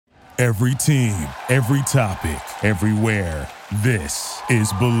Every team, every topic, everywhere. This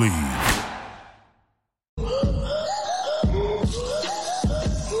is Believe.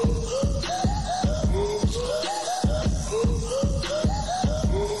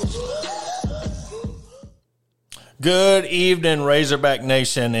 Good evening, Razorback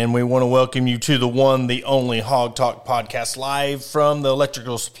Nation, and we want to welcome you to the one, the only Hog Talk podcast live from the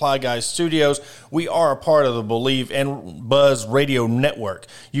Electrical Supply Guys studios. We are a part of the Believe and Buzz Radio Network.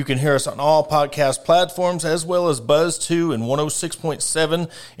 You can hear us on all podcast platforms as well as Buzz 2 and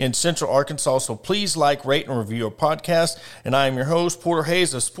 106.7 in Central Arkansas. So please like, rate, and review our podcast. And I am your host, Porter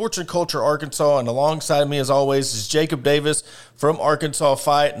Hayes of Sports and Culture Arkansas, and alongside me, as always, is Jacob Davis from Arkansas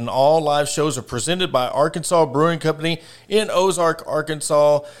Fight, and all live shows are presented by Arkansas Brewing Company in Ozark,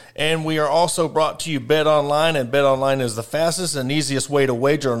 Arkansas, and we are also brought to you Bet Online, and Bet Online is the fastest and easiest way to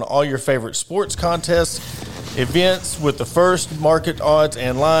wager on all your favorite sports contests, events with the first market odds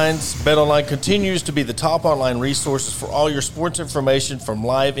and lines. Bet Online continues to be the top online resources for all your sports information from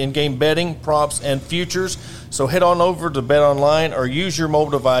live in-game betting, props, and futures. So head on over to Bet Online or use your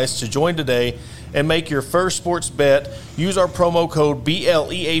mobile device to join today and make your first sports bet. Use our promo code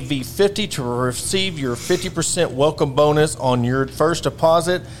BLEAV50 to receive your 50% welcome bonus on your first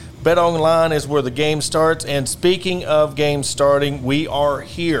deposit. Bet Online is where the game starts. And speaking of games starting, we are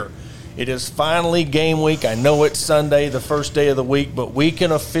here. It is finally game week. I know it's Sunday, the first day of the week, but we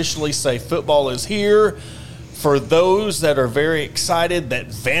can officially say football is here. For those that are very excited that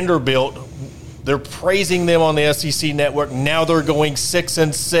Vanderbilt, they're praising them on the SEC network. Now they're going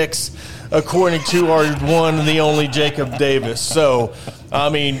 6-6. According to our one and the only Jacob Davis. So, I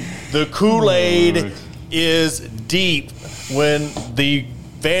mean, the Kool-Aid is deep when the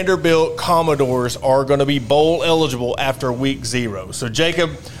Vanderbilt Commodores are going to be bowl eligible after week 0. So, Jacob,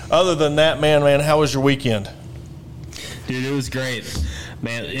 other than that, man, how was your weekend? Dude, it was great.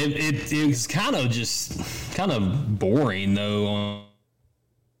 Man, it was kind of boring, though, on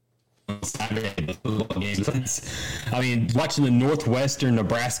Saturday football games. I mean, watching the Northwestern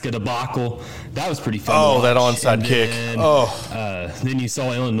Nebraska debacle, that was pretty fun. Oh, that onside kick. Then you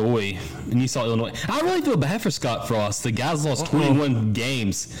saw Illinois. I really feel bad for Scott Frost. The guys lost 21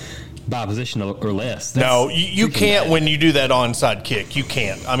 games by a position or less. No, you can't bad. When you do that onside kick. You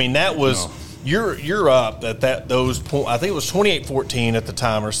can't. I mean, that was you're up at those points. I think it was 28-14 at the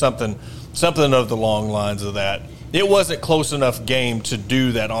time or something of the long lines of that. It wasn't close enough game to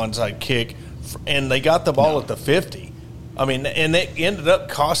do that onside kick, and they got the ball at the 50. I mean, and it ended up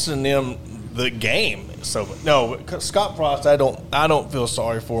costing them the game. So, no, Scott Frost, I don't feel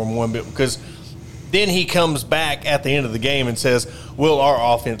sorry for him one bit, because then he comes back at the end of the game and says, well,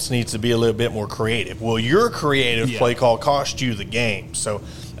 our offense needs to be a little bit more creative. Well, your creative play call cost you the game. So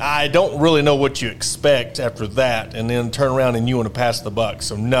I don't really know what you expect after that, and then turn around and you want to pass the buck.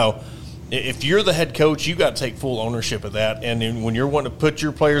 So, no. If you're the head coach, you got to take full ownership of that. And then when you're wanting to put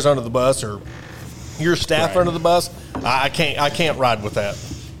your players under the bus or your staff under the bus, I can't ride with that.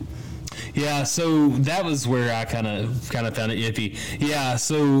 Yeah, so that was where I kind of found it iffy. Yeah,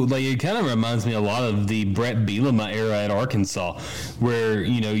 so like it kind of reminds me a lot of the Brett Bielema era at Arkansas, where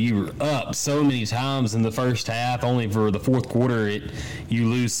you were up so many times in the first half, only for the fourth quarter you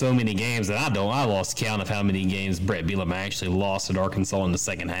lose so many games that I lost count of how many games Brett Bielema actually lost at Arkansas in the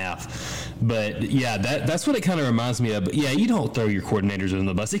second half. But yeah, that's what it kind of reminds me of. But yeah, you don't throw your coordinators under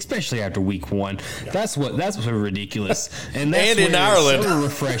the bus, especially after week 1. Yeah. That's what's ridiculous, and that's in Ireland. It's so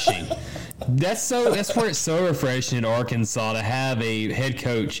refreshing. That's where it's so refreshing in Arkansas to have a head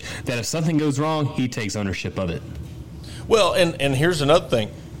coach that if something goes wrong, he takes ownership of it. Well, and here's another thing.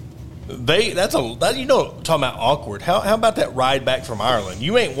 Talking about awkward. How about that ride back from Ireland?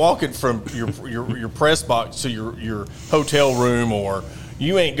 You ain't walking from your press box to your hotel room, or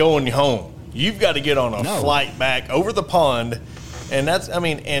you ain't going home. You've got to get on a flight back over the pond. And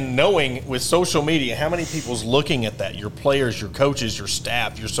and knowing with social media how many people's looking at that, your players, your coaches, your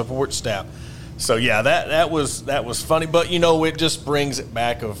staff, your support staff. So yeah, that was funny, but it just brings it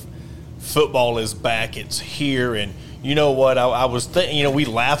back of football is back, it's here, and you know what? I was thinking, we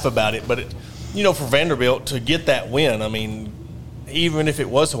laugh about it, but for Vanderbilt to get that win, I mean, even if it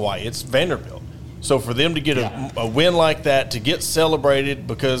was Hawaii, it's Vanderbilt. So for them to get a win like that, to get celebrated,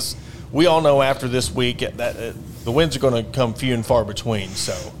 because we all know after this week that the wins are going to come few and far between.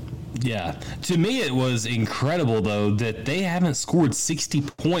 So, yeah. To me, it was incredible, though, that they haven't scored 60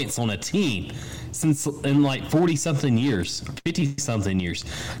 points on a team since in like 40-something years, 50-something years.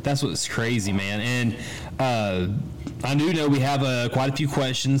 That's what's crazy, man. And I do know we have quite a few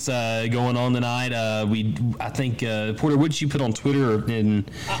questions going on tonight. I think Porter, what did you put on Twitter and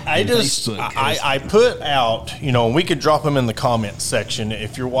Facebook? I put out, and we could drop them in the comments section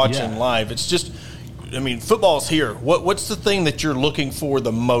if you're watching live. It's just, football's here. What's the thing that you're looking for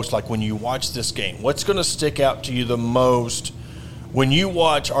the most? Like when you watch this game, what's going to stick out to you the most when you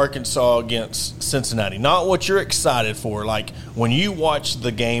watch Arkansas against Cincinnati? Not what you're excited for. Like when you watch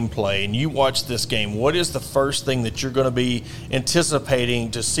the gameplay and you watch this game, what is the first thing that you're going to be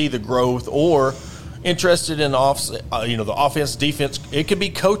anticipating to see the growth or interested in the offense, defense? It could be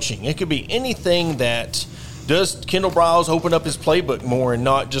coaching. It could be anything that does Kendall Briles open up his playbook more and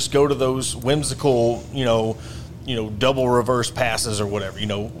not just go to those whimsical, double reverse passes or whatever,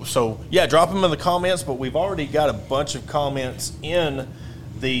 So, drop them in the comments, but we've already got a bunch of comments in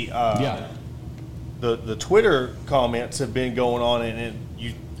the Twitter comments have been going on, and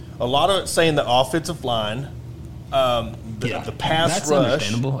a lot of it saying the offensive line, the pass that's rush. That's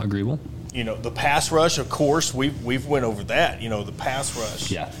understandable, agreeable. The pass rush, of course, we've went over that, the pass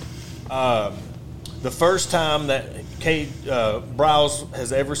rush. Yeah. The first time that Briles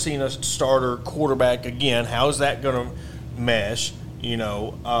has ever seen a starter quarterback again, how is that going to mesh?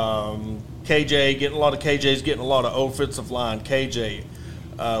 KJ, getting a lot of KJs, getting a lot of offensive line KJ.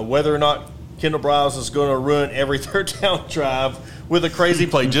 Whether or not Kendall Briles is going to ruin every third down drive with a crazy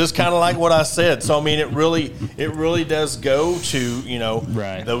play, just kind of like what I said. So, it really does go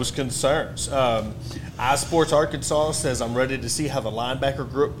to, those concerns. iSports Arkansas says, I'm ready to see how the linebacker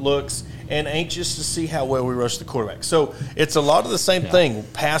group looks and anxious to see how well we rush the quarterback. So it's a lot of the same thing,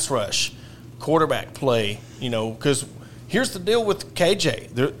 pass rush, quarterback play, because here's the deal with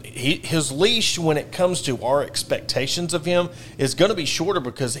KJ. His leash when it comes to our expectations of him is going to be shorter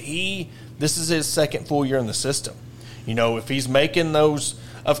because this is his second full year in the system. If he's making those,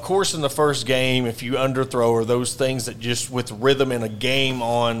 of course, in the first game, if you underthrow or those things that just with rhythm in a game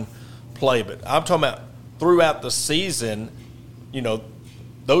on play. But I'm talking about throughout the season,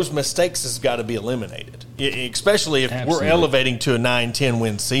 those mistakes has got to be eliminated, especially if we're elevating to a 9-10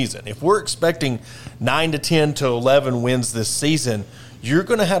 win season. If we're expecting 9 to 10 to 11 wins this season, you're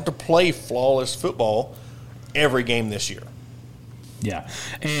going to have to play flawless football every game this year. Yeah,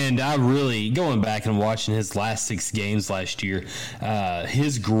 and I really, going back and watching his last 6 games last year,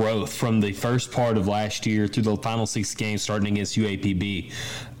 his growth from the first part of last year through the final 6 games starting against UAPB,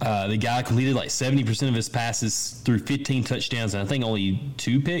 the guy completed like 70% of his passes through 15 touchdowns, and I think only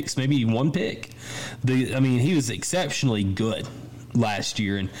 2 picks, maybe 1 pick. He was exceptionally good last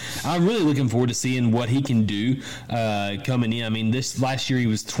year, and I'm really looking forward to seeing what he can do coming in. This last year he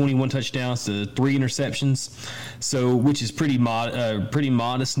was 21 touchdowns to 3 interceptions, so which is pretty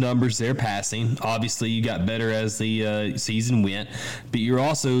modest numbers there passing. Obviously, you got better as the season went, but you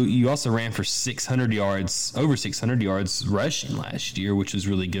also ran for 600 yards, over 600 yards rushing last year, which was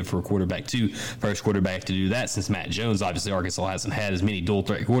really good for a quarterback too. First quarterback to do that since Matt Jones. Obviously, Arkansas hasn't had as many dual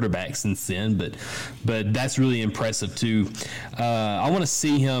threat quarterbacks since then, but that's really impressive too. I want to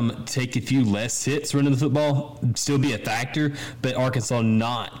see him take a few less hits running the football, still be a factor, but Arkansas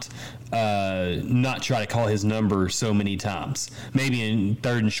not try to call his number so many times. Maybe in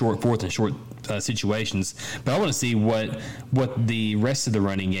third and short, fourth and short situations. But I want to see what the rest of the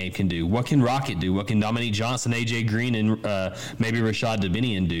running game can do. What can Rocket do? What can Dominique Johnson, AJ Green, and maybe Rashad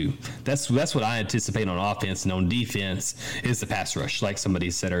Davinian do? That's what I anticipate on offense, and on defense is the pass rush, like somebody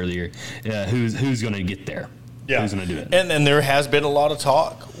said earlier. Who's going to get there? Yeah. Who's going to do it? And there has been a lot of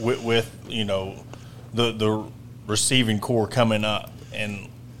talk with the receiving core coming up, and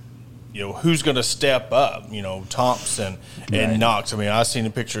who's going to step up? Thompson and Knox. I've seen a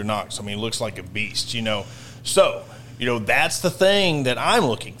picture of Knox. He looks like a beast. So that's the thing that I'm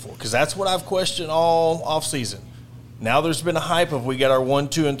looking for, because that's what I've questioned all offseason. Now there's been a hype of we got our 1,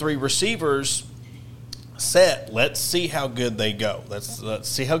 2, and 3 receivers set. Let's see how good they go. Let's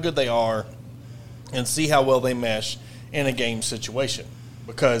see how good they are, and see how well they mesh in a game situation.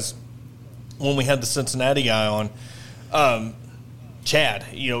 Because when we had the Cincinnati guy on, Chad,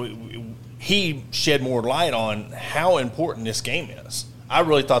 he shed more light on how important this game is. I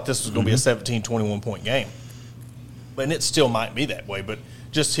really thought this was going to be a 17, 21-point game. And it still might be that way. But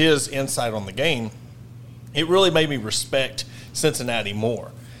just his insight on the game, it really made me respect Cincinnati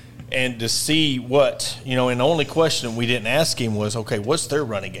more. And to see what, and the only question we didn't ask him was, okay, what's their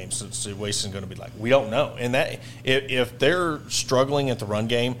running game situation going to be like? We don't know. And that if they're struggling at the run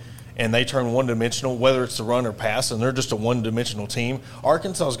game and they turn one-dimensional, whether it's the run or pass, and they're just a one-dimensional team,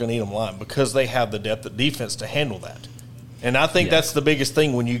 Arkansas is going to eat them alive because they have the depth of defense to handle that. And I think that's the biggest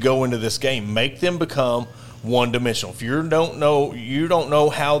thing when you go into this game. Make them become one-dimensional. If you don't know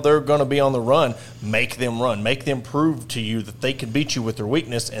how they're going to be on the run, make them run. Make them prove to you that they can beat you with their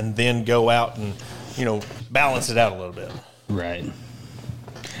weakness, and then go out and, balance it out a little bit. Right.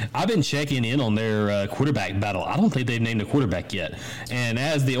 I've been checking in on their quarterback battle. I don't think they've named a quarterback yet. And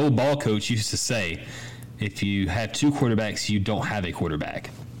as the old ball coach used to say, if you have two quarterbacks, you don't have a quarterback.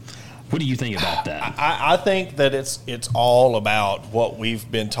 What do you think about that? I think that it's all about what we've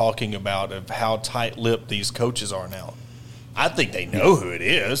been talking about of how tight-lipped these coaches are now. I think they know who it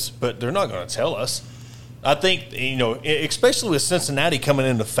is, but they're not going to tell us. I think, especially with Cincinnati coming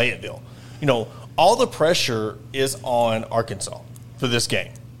into Fayetteville, all the pressure is on Arkansas for this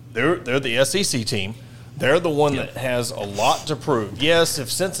game. They're the SEC team. They're the one that has a lot to prove. Yes, if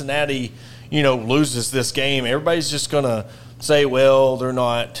Cincinnati, loses this game, everybody's just going to say, well, they're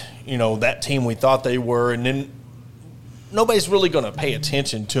not, that team we thought they were, and then nobody's really going to pay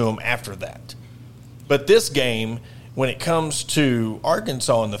attention to them after that. But this game, when it comes to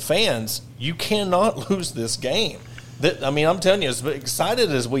Arkansas and the fans, you cannot lose this game. I'm telling you, as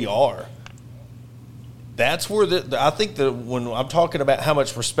excited as we are, that's where I think that when I'm talking about how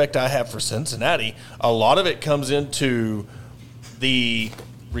much respect I have for Cincinnati, a lot of it comes into the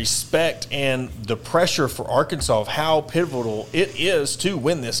respect and the pressure for Arkansas of how pivotal it is to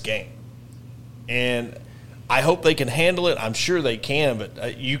win this game. And I hope they can handle it. I'm sure they can,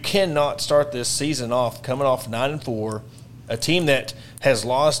 but you cannot start this season off coming off 9-4, a team that has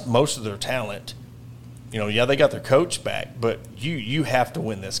lost most of their talent. They got their coach back, but you have to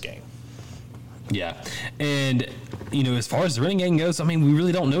win this game. Yeah. And, as far as the running game goes, we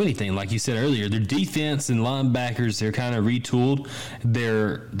really don't know anything. Like you said earlier, their defense and linebackers, they're kind of retooled.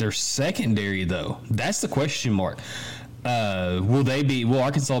 Their secondary, though, that's the question mark. Will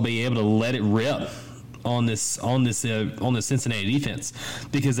Arkansas be able to let it rip on the Cincinnati defense?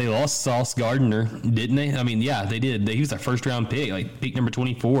 Because they lost Sauce Gardner, didn't they? They did. He was their first round pick, like pick number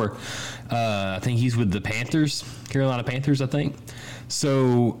 24. I think he's with the Carolina Panthers, I think.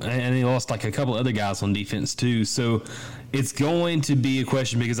 So, and they lost like a couple other guys on defense too. So it's going to be a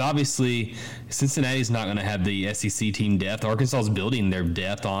question because obviously Cincinnati's not going to have the SEC team depth. Arkansas is building their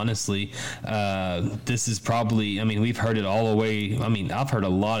depth, honestly. This is probably, we've heard it all the way. I've heard a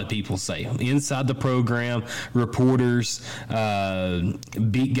lot of people say inside the program, reporters,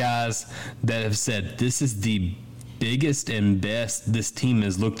 beat guys that have said this is the biggest and best this team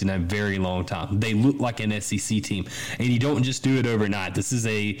has looked in a very long time. They look like an SEC team, and you don't just do it overnight. This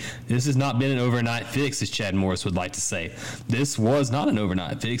has not been an overnight fix, as Chad Morris would like to say. This was not an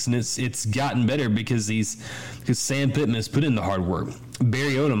overnight fix, and it's gotten better because Sam Pittman has put in the hard work.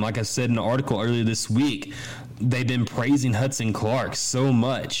 Barry Odom, like I said in an article earlier this week, they've been praising Hudson Clark so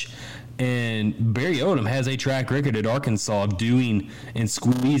much. And Barry Odom has a track record at Arkansas of doing and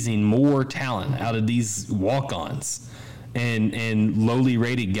squeezing more talent out of these walk-ons and lowly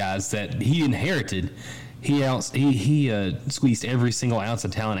rated guys that he inherited. He squeezed every single ounce of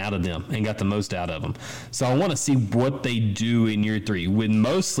talent out of them and got the most out of them. So I want to see what they do in year 3 with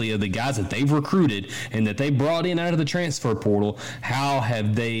mostly of the guys that they've recruited and that they brought in out of the transfer portal. How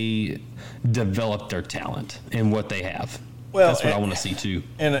have they developed their talent and what they have? Well, that's what I want to see too.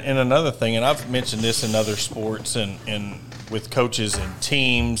 And another thing, and I've mentioned this in other sports and with coaches and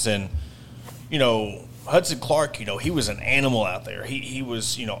teams, and Hudson Clark, he was an animal out there. He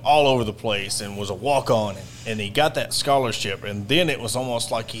was all over the place and was a walk-on, and he got that scholarship, and then it was almost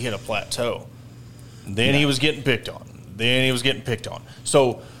like he hit a plateau. And then he was getting picked on.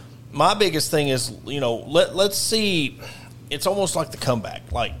 So my biggest thing is let's see. It's almost like the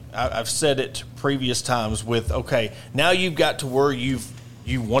comeback. Like I've said it previous times with, okay, now you've got to where you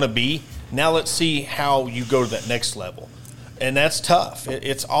want to be. Now let's see how you go to that next level. And that's tough.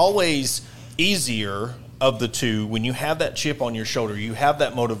 It's always easier of the two when you have that chip on your shoulder. You have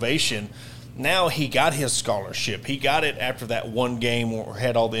that motivation. Now he got his scholarship. He got it after that one game where he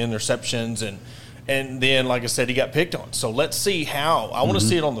had all the interceptions. And then, like I said, he got picked on. So let's see how. I want to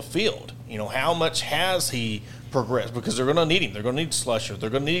see it on the field. How much has he progressed, because they're going to need him. They're going to need Slusher. They're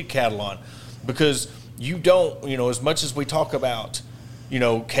going to need Catalan, because you don't, as much as we talk about,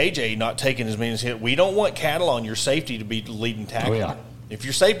 KJ not taking as many hits, we don't want Catalan, your safety, to be the leading tackler. Oh, yeah. If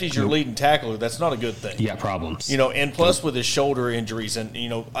your safety's your leading tackler, that's not a good thing. You got problems. And plus with his shoulder injuries, and,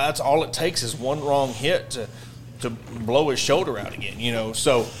 that's all it takes is one wrong hit to blow his shoulder out again,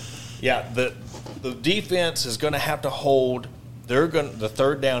 So, yeah, the defense is going to have to hold the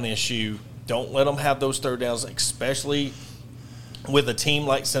third down issue. Don't let them have those third downs, especially with a team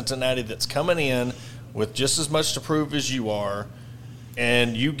like Cincinnati that's coming in with just as much to prove as you are,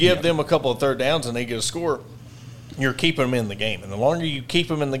 and you give them a couple of third downs and they get a score, you're keeping them in the game. And the longer you keep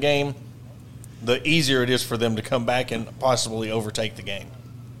them in the game, the easier it is for them to come back and possibly overtake the game.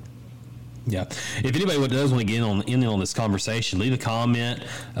 Yeah. If anybody does want to get in on this conversation, leave a comment,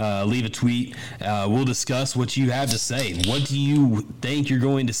 leave a tweet. We'll discuss what you have to say. What do you think you're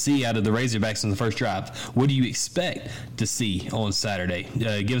going to see out of the Razorbacks in the first drive? What do you expect to see on Saturday?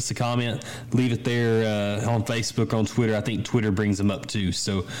 Give us a comment. Leave it there on Facebook, on Twitter. I think Twitter brings them up too.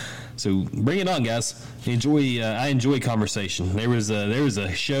 So bring it on, guys. I enjoy conversation. There was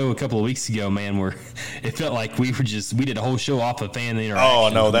a show a couple of weeks ago, man, where it felt like we did a whole show off of fan interaction. Oh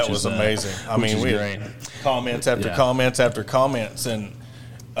no, that was amazing. I mean, we had comments after comments after comments, and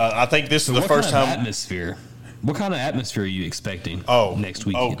I think this is the first time. Atmosphere. What kind of atmosphere are you expecting? Next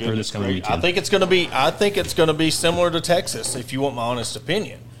week or this coming weekend? I think it's going to be similar to Texas, if you want my honest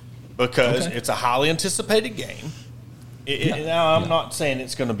opinion, because it's a highly anticipated game. Now, I'm not saying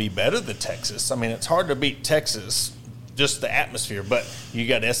it's going to be better than Texas. I mean, it's hard to beat Texas, just the atmosphere. But you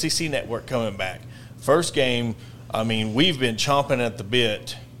got SEC Network coming back. First game, I mean, we've been chomping at the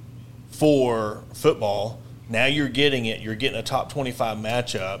bit for football. Now you're getting it. You're getting a top 25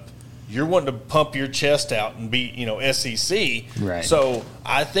 matchup. You're wanting to pump your chest out and beat, SEC. Right. So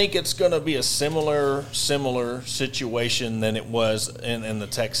I think it's going to be a similar situation than it was in the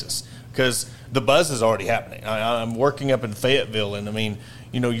Texas, because the buzz is already happening. I'm working up in Fayetteville, and I mean,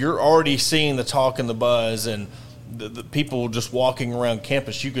 you're already seeing the talk and the buzz, and the people just walking around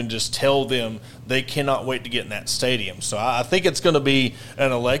campus. You can just tell them they cannot wait to get in that stadium. So I think it's going to be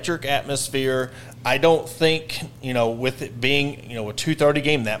an electric atmosphere. I don't think, with it being, a 2:30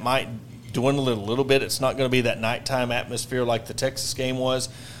 game, that might dwindle it a little bit. It's not going to be that nighttime atmosphere like the Texas game was,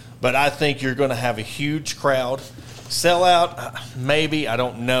 but I think you're going to have a huge crowd. Sellout, maybe, I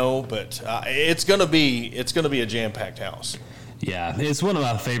don't know, but it's going to be a jam-packed house. Yeah, it's one of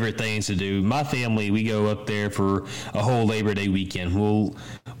my favorite things to do. My family, we go up there for a whole Labor Day weekend.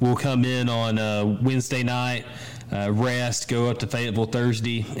 We'll come in on Wednesday night, rest, go up to Fayetteville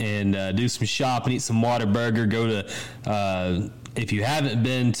Thursday, and do some shopping, eat some Whataburger, go to if you haven't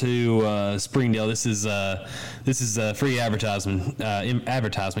been to Springdale, this is a free advertisement.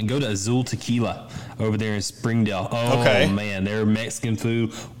 Go to Azul Tequila over there in Springdale. Oh, man, their Mexican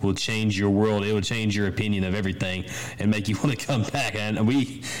food will change your world. It will change your opinion of everything and make you want to come back. And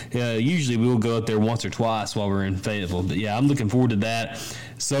we usually we'll go up there once or twice while we're in Fayetteville. But yeah, I'm looking forward to that,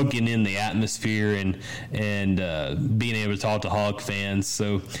 soaking in the atmosphere and being able to talk to Hog fans.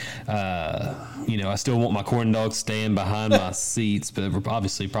 So I still want my corn dogs staying behind my seats, but we're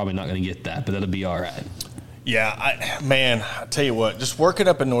obviously probably not going to get that. But that'll be all right. Yeah, I tell you what, just working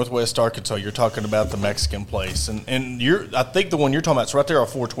up in Northwest Arkansas, you're talking about the Mexican place, and I think the one you're talking about is right there on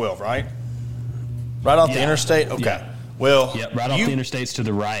 412, right? Right off the interstate? Okay. Yeah. Well, right off the interstates to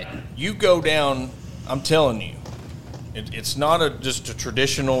the right. You go down, I'm telling you, it's not just a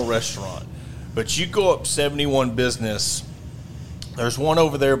traditional restaurant, but you go up 71 Business, there's one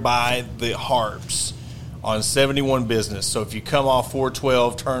over there by the Harps on 71 Business. So if you come off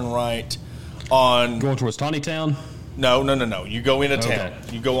 412, turn right on... Going towards Tawnytown? No. You go into town.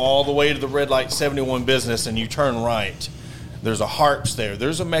 You go all the way to the red light 71 Business, and you turn right. There's a Harps there.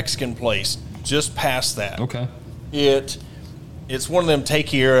 There's a Mexican place just past that. Okay. It's one of them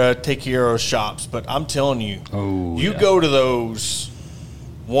taqueria shops, but I'm telling you, go to those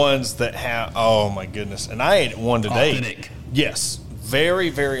ones that have... Oh, my goodness. And I ate one today. Authentic. Yes. Very,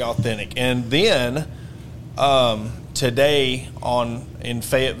 very authentic. And then... today in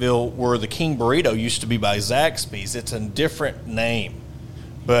Fayetteville, where the King Burrito used to be by Zaxby's, it's a different name,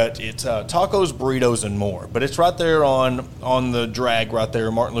 but it's tacos, burritos, and more. But it's right there on the drag right there,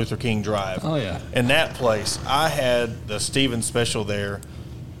 Martin Luther King Drive. Oh yeah. And that place, I had the Steven special there,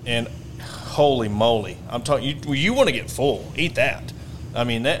 and holy moly, I'm talking you want to get full, eat that. I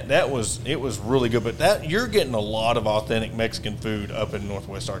mean it was really good. But you're getting a lot of authentic Mexican food up in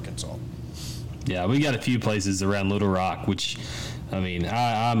Northwest Arkansas. Yeah, we got a few places around Little Rock, which, I mean,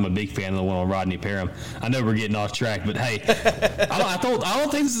 I'm a big fan of the one on Rodney Parham. I know we're getting off track, but hey, I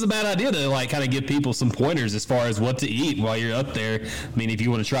don't think this is a bad idea to kind of give people some pointers as far as what to eat while you're up there. I mean, if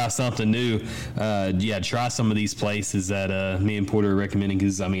you want to try something new, try some of these places that me and Porter are recommending.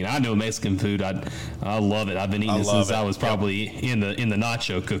 Because I mean, I know Mexican food. I love it. I've been eating it since I was probably in the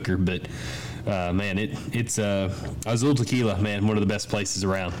nacho cooker. But man, it's Azul Tequila, man, one of the best places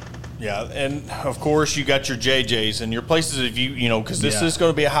around. Yeah, and of course you got your JJs and your places because this is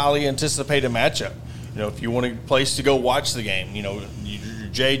going to be a highly anticipated matchup. If you want a place to go watch the game, your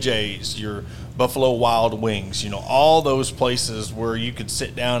JJs, your Buffalo Wild Wings, all those places where you could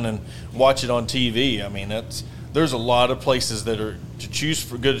sit down and watch it on TV. I mean, there's a lot of places that are good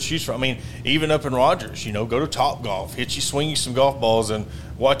to choose from. I mean, even up in Rogers, go to Top Golf, swing you some golf balls, and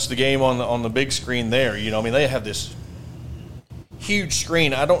watch the game on the big screen there. I mean, they have this huge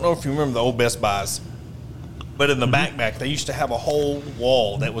screen. I don't know if you remember the old Best Buys, but in the back, they used to have a whole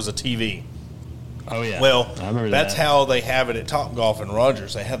wall that was a TV. Oh, yeah. Well, I remember that's that. how they have it at Top Golf and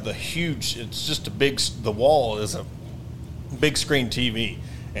Rogers. They have it's just the wall is a big screen TV.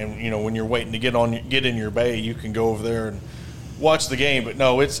 And, when you're waiting to get in your bay, you can go over there and watch the game. But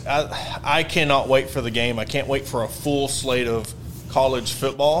no, I cannot wait for the game. I can't wait for a full slate of college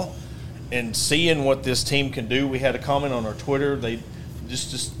football and seeing what this team can do. We had a comment on our Twitter.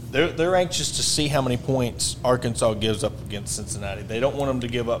 They're anxious to see how many points Arkansas gives up against Cincinnati. They don't want them to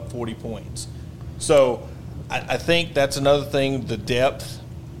give up 40 points. So I think that's another thing, the depth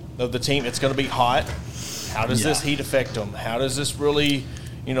of the team. It's going to be hot. How does this heat affect them? How does this really,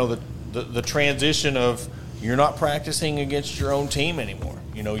 the transition of you're not practicing against your own team anymore.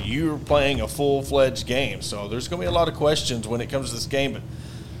 You're playing a full-fledged game. So there's going to be a lot of questions when it comes to this game. But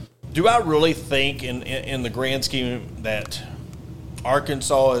do I really think in the grand scheme that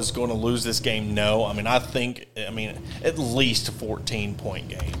Arkansas is going to lose this game? No. I think at least a 14-point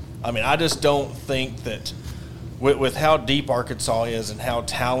game. I just don't think that with how deep Arkansas is and how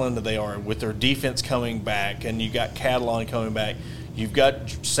talented they are, with their defense coming back, and you got Catalon coming back, you've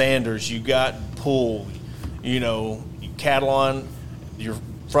got Sanders, you got Poole, Catalon, your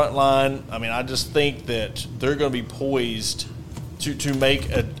front line. I just think that they're going to be poised to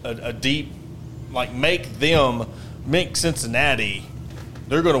make a deep, make Cincinnati.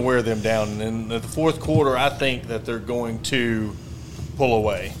 They're going to wear them down. And in the fourth quarter, I think that they're going to pull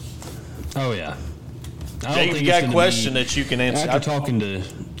away. Oh, yeah. Jake, you got a question that you can answer.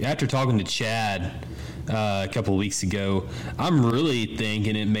 After talking to Chad a couple of weeks ago, I'm really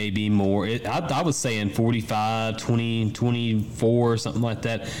thinking it may be more. I was saying 45, 20, 24, something like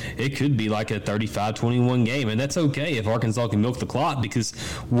that. It could be like a 35-21 game, and that's okay if Arkansas can milk the clock, because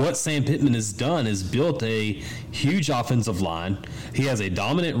what Sam Pittman has done is built a huge offensive line. He has a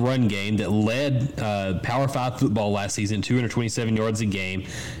dominant run game that led Power 5 football last season, 227 yards a game.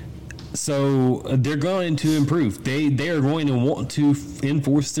 So they're going to improve. They are going to want to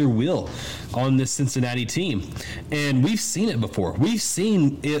enforce their will on this Cincinnati team. And we've seen it before. We've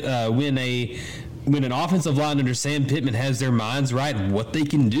seen it when an offensive line under Sam Pittman has their minds right, what they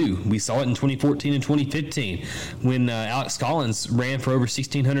can do. We saw it in 2014 and 2015 when Alex Collins ran for over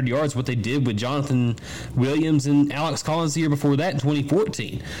 1,600 yards, what they did with Jonathan Williams and Alex Collins the year before that in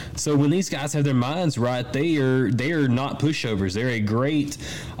 2014. So when these guys have their minds right, they are not pushovers. They're a great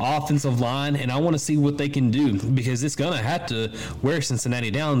offensive line, and I want to see what they can do, because it's going to have to wear Cincinnati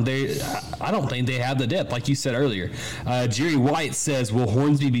down. I don't think they have the depth, like you said earlier. Jerry White says, will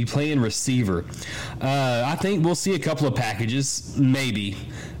Hornsby be playing receiver? I think we'll see a couple of packages, maybe.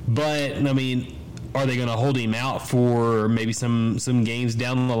 But, are they going to hold him out for maybe some games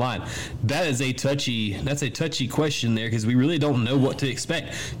down the line? That's a touchy question there, because we really don't know what to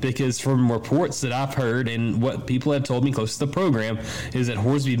expect. Because from reports that I've heard and what people have told me close to the program is that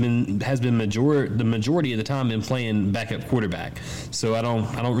Hornsby has been the majority of the time been playing backup quarterback. So I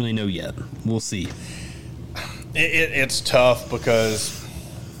don't really know yet. We'll see. It's tough because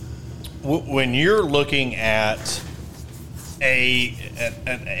when you're looking at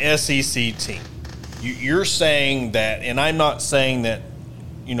an SEC team, you're saying that, and I'm not saying that,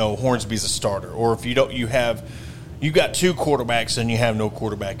 Hornsby's a starter, or if you got two quarterbacks and you have no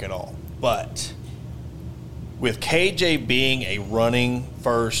quarterback at all. But with KJ being a running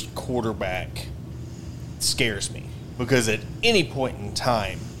first quarterback, it scares me, because at any point in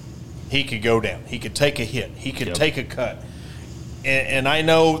time, he could go down. He could take a hit. He could take a cut. And I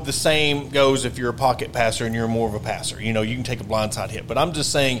know the same goes if you're a pocket passer and you're more of a passer. You can take a blindside hit. But I'm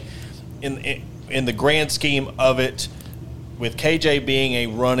just saying, in the grand scheme of it, with KJ being a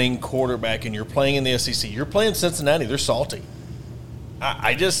running quarterback and you're playing in the SEC, you're playing Cincinnati. They're salty.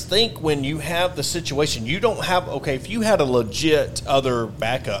 I just think when you have the situation, you don't have – okay, if you had a legit other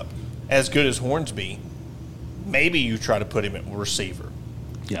backup as good as Hornsby, maybe you try to put him at receiver.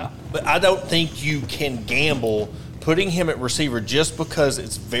 Yeah. But I don't think you can gamble – putting him at receiver just because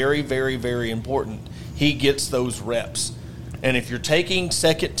it's very, very, very important he gets those reps. And if you're taking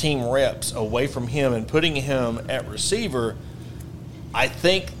second-team reps away from him and putting him at receiver, I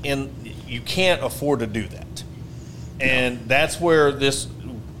think you can't afford to do that. And that's where this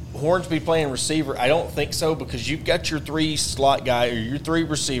Hornsby playing receiver, I don't think so, because you've got your three slot guy or your three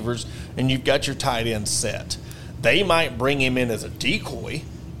receivers and you've got your tight end set. They might bring him in as a decoy.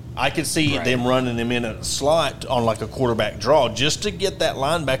 I could see them running him in a slot on like a quarterback draw just to get that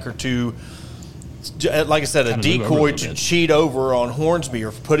linebacker to like I said, a decoy to cheat over on Hornsby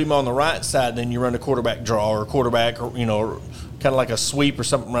or put him on the right side, and then you run a quarterback draw or quarterback, or, kind of like a sweep or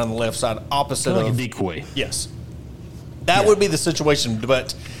something around the left side, opposite like of a decoy. Yes, that would be the situation.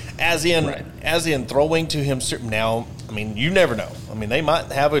 But as in throwing to him now, I mean, you never know. I mean, they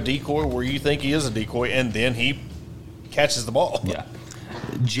might have a decoy where you think he is a decoy, and then he catches the ball. Yeah.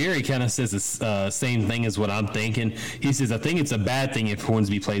 Jerry kind of says the same thing as what I'm thinking. He says, I think it's a bad thing if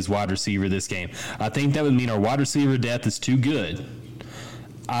Hornsby plays wide receiver this game. I think that would mean our wide receiver depth is too good.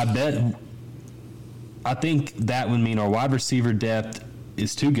 I think that would mean our wide receiver depth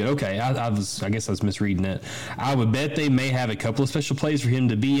is too good. Okay, I guess I was misreading it. I would bet they may have a couple of special plays for him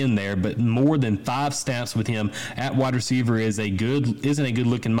to be in there, but more than 5 snaps with him at wide receiver isn't a good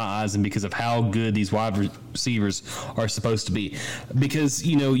look in my eyes, and because of how good these wide receivers are supposed to be. Because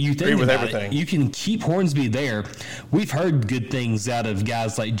you think about it, you can keep Hornsby there. We've heard good things out of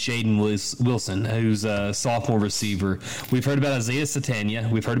guys like Jaden Wilson, who's a sophomore receiver. We've heard about Isaiah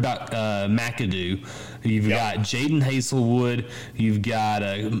Satania. We've heard about McAdoo. You've got Jaden Hazelwood. You've got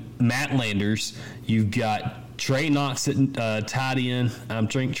Matt Landers. You've got Trey Knox at tight end. I'm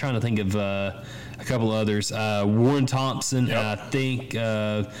trying to think of a couple others. Warren Thompson. Yep. I think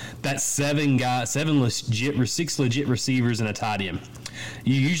that's 6 legit receivers and a tight end.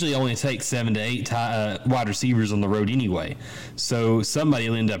 You usually only take 7 to 8 wide receivers on the road anyway. So somebody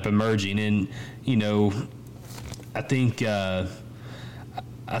will end up emerging, and I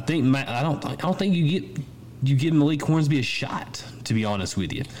don't think you give Malik Hornsby a shot, to be honest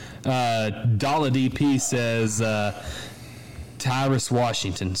with you. Dala DP says Tyrus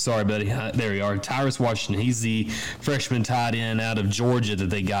Washington. Sorry, buddy. There we are. Tyrus Washington. He's the freshman tight end out of Georgia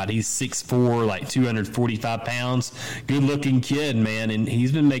that they got. He's 6'4", like 245 pounds. Good-looking kid, man, and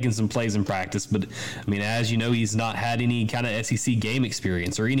he's been making some plays in practice. But, I mean, as you know, he's not had any kind of SEC game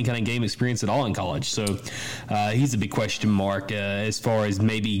experience or any kind of game experience at all in college. So he's a big question mark as far as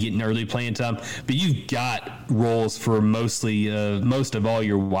maybe getting early playing time. But you've got roles for most of all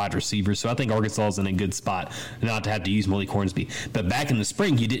your wide receivers. So I think Arkansas is in a good spot not to have to use Malik Hornsby. But back in the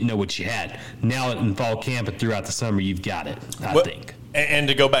spring, you didn't know what you had. Now in fall camp and throughout the summer, you've got it, I think. And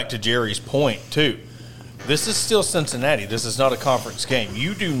to go back to Jerry's point, too, this is still Cincinnati. This is not a conference game.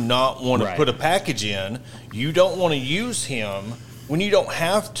 You do not want to put a package in. You don't want to use him when you don't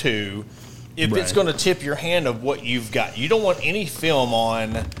have to if it's going to tip your hand of what you've got. You don't want any film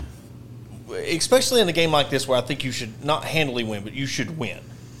on, especially in a game like this where I think you should not handily win, but you should win.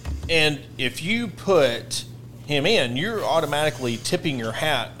 And if you put him in, you're automatically tipping your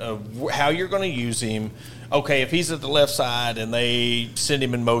hat of how you're going to use him. Okay, if he's at the left side and they send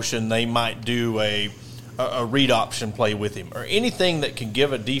him in motion, they might do a read option play with him or anything that can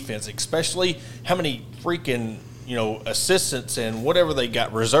give a defense, especially how many freaking assistants and whatever they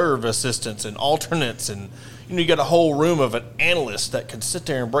got, reserve assistants and alternates, and you got a whole room of an analyst that can sit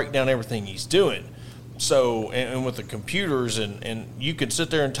there and break down everything he's doing. So, and with the computers, and you can sit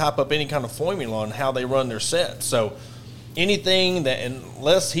there and type up any kind of formula on how they run their sets. So, anything that,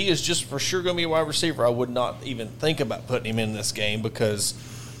 unless he is just for sure going to be a wide receiver, I would not even think about putting him in this game because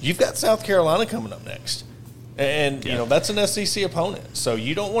you've got South Carolina coming up next. And, that's an SEC opponent. So,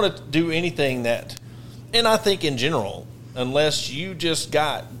 you don't want to do anything that, and I think in general, unless you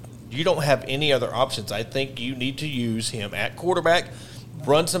don't have any other options, I think you need to use him at quarterback.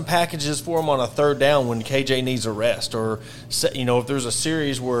 Run some packages for him on a third down when KJ needs a rest, or if there's a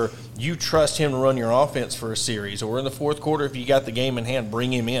series where you trust him to run your offense for a series, or in the fourth quarter if you got the game in hand,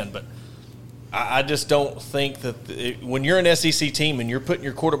 bring him in. But I just don't think that when you're an SEC team and you're putting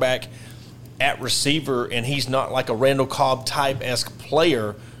your quarterback at receiver and he's not like a Randall Cobb type-esque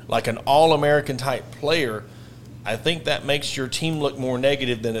player, like an All-American type player, I think that makes your team look more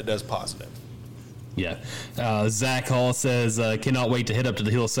negative than it does positive. Yeah. Zach Hall says, cannot wait to head up to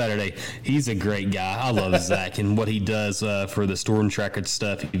the Hill Saturday. He's a great guy. I love Zach and what he does for the Storm Tracker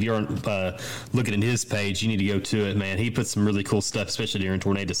stuff. If you aren't looking at his page, you need to go to it, man. He puts some really cool stuff, especially during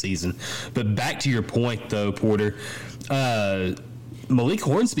tornado season. But back to your point, though, Porter, Malik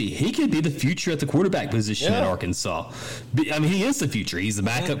Hornsby, he could be the future at the quarterback position at Arkansas. I mean, he is the future. He's the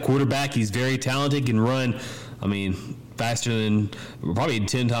backup quarterback. He's very talented, can run, probably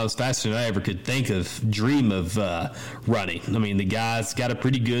 10 times faster than I ever could dream of running. I mean, the guy's got a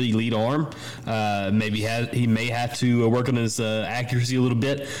pretty good elite arm. He may have to work on his accuracy a little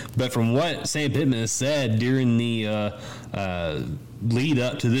bit. But from what Sam Pittman has said during the lead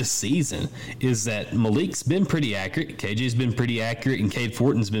up to this season is that Malik's been pretty accurate, KJ's been pretty accurate, and Cade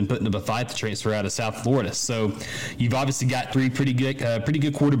Fortin's been putting up a fight to transfer out of South Florida. So you've obviously got 3 pretty good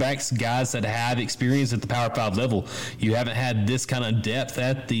quarterbacks, guys that have experience at the Power 5 level. You haven't had this kind of depth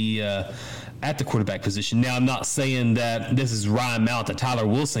at the at the quarterback position. Now, I'm not saying that this is Ryan Mallett, the Tyler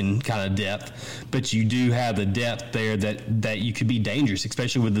Wilson kind of depth, but you do have the depth there that you could be dangerous,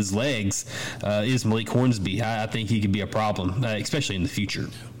 especially with his legs. Is Malik Hornsby? I think he could be a problem, especially in the future.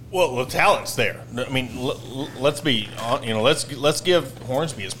 Well, the talent's there. I mean, let's be, let's give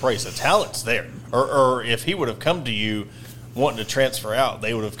Hornsby his praise. The talent's there. Or if he would have come to you wanting to transfer out,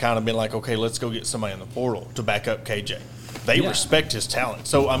 they would have kind of been like, okay, let's go get somebody in the portal to back up KJ. They respect his talent.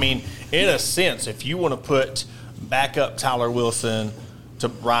 So, I mean, in a sense, if you want to put back up Tyler Wilson to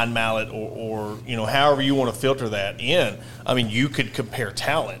Ryan Mallett or however you want to filter that in, I mean, you could compare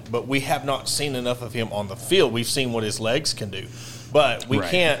talent, but we have not seen enough of him on the field. We've seen what his legs can do. But we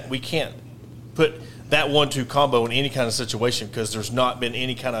can't put that 1-2 combo in any kind of situation because there's not been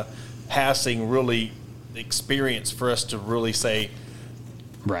any kind of passing really experience for us to really say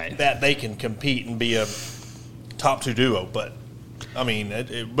that they can compete and be a top 2 duo. But I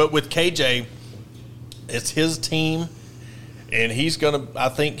mean, but with KJ, it's his team, and I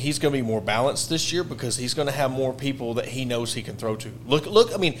think he's gonna be more balanced this year because he's gonna have more people that he knows he can throw to.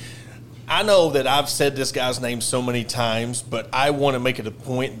 Look. I mean, I know that I've said this guy's name so many times, but I want to make it a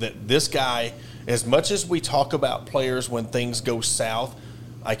point that this guy, as much as we talk about players when things go south,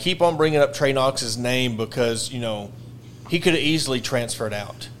 I keep on bringing up Trey Knox's name because he could have easily transferred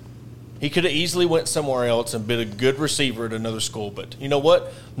out. He could have easily went somewhere else and been a good receiver at another school. But you know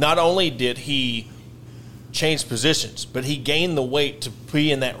what? Not only did he change positions, but he gained the weight to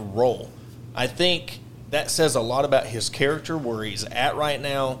be in that role. I think that says a lot about his character, where he's at right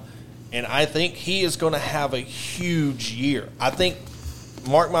now, and I think he is going to have a huge year. I think,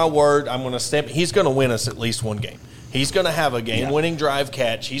 mark my word, he's going to win us at least one game. He's going to have a game-winning drive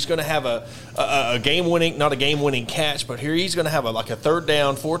catch. He's going to have a game-winning, not a game-winning catch, but here he's going to have a 3rd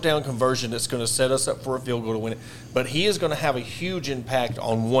down, 4th down conversion that's going to set us up for a field goal to win it. But he is going to have a huge impact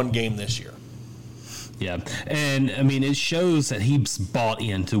on one game this year. Yeah, and I mean, it shows that he's bought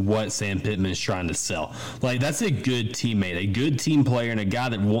into what Sam Pittman is trying to sell. Like, that's a good teammate, a good team player, and a guy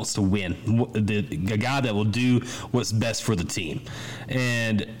that wants to win, a guy that will do what's best for the team.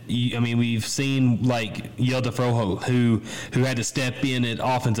 And I mean, we've seen like Yelda Froho, who had to step in at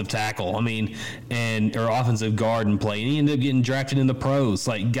offensive tackle. I mean, or offensive guard and play, and he ended up getting drafted in the pros.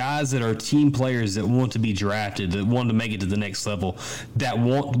 Like, guys that are team players that want to be drafted, that want to make it to the next level, that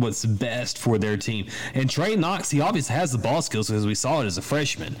want what's best for their team. And Trey Knox, he obviously has the ball skills because we saw it as a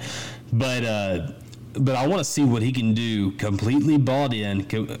freshman. But I want to see what he can do completely bought in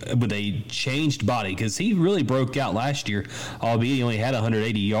with a changed body, because he really broke out last year, albeit he only had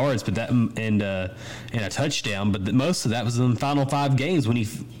 180 yards and a touchdown. But most of that was in the final 5 games when he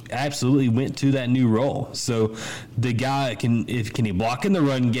absolutely went to that new role. So the guy can he block in the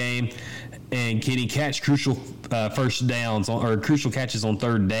run game, and can he catch crucial first downs or crucial catches on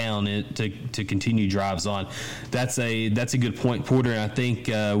 3rd down to continue drives on? That's a good point, Porter. And I think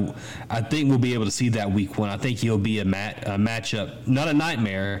we'll be able to see that week 1. I think he'll be a matchup, not a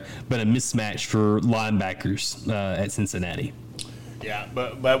nightmare, but a mismatch for linebackers at Cincinnati. Yeah,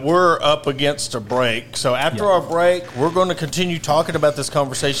 but we're up against a break. So after our break, we're going to continue talking about this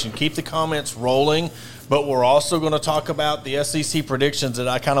conversation. Keep the comments rolling, but we're also going to talk about the SEC predictions that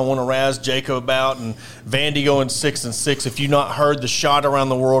I kind of want to razz Jacob about, and Vandy going 6-6. If you've not heard the shot around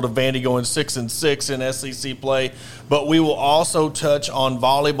the world of Vandy going 6-6 in SEC play, but we will also touch on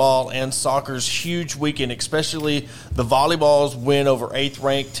volleyball and soccer's huge weekend, especially the volleyball's win over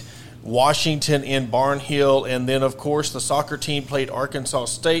 8th-ranked Washington in Barnhill, and then, of course, the soccer team played Arkansas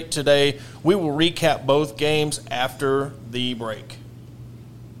State today. We will recap both games after the break.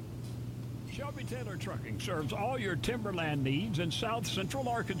 Shelby Taylor Trucking serves all your timberland needs in South Central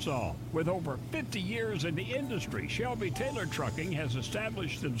Arkansas. With over 50 years in the industry, Shelby Taylor Trucking has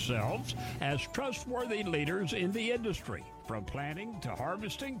established themselves as trustworthy leaders in the industry. From planting to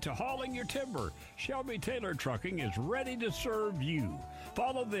harvesting to hauling your timber, Shelby Taylor Trucking is ready to serve you.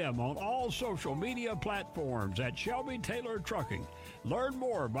 Follow them on all social media platforms at Shelby Taylor Trucking. Learn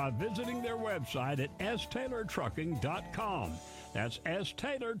more by visiting their website at staylortrucking.com. That's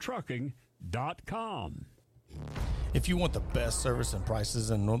staylortrucking.com. If you want the best service and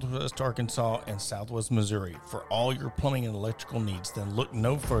prices in Northwest Arkansas and Southwest Missouri for all your plumbing and electrical needs, then look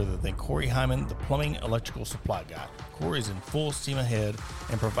no further than Corey Hyman, the plumbing electrical supply guy. Corey is in full steam ahead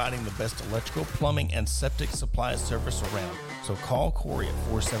and providing the best electrical, plumbing, and septic supply service around. So call Corey at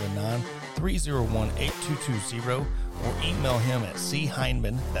 479-301-8220 or email him at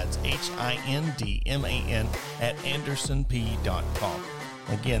chindman, that's HINDMAN, at andersonp.com.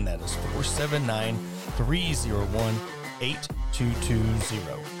 Again, that is 479-301-8220.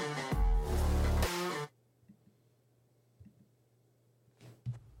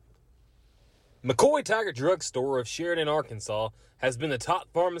 McCoy Tiger Drug Store of Sheridan, Arkansas has been the top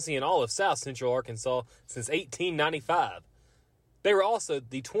pharmacy in all of South Central Arkansas since 1895. They were also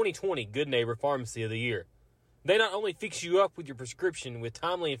the 2020 Good Neighbor Pharmacy of the Year. They not only fix you up with your prescription with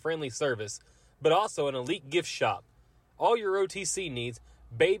timely and friendly service, but also an elite gift shop. All your OTC needs,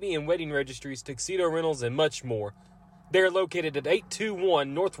 baby and wedding registries, tuxedo rentals, and much more. They are located at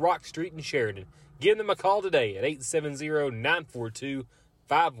 821 North Rock Street in Sheridan. Give them a call today at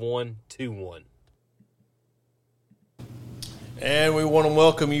 870-942-5121. And we want to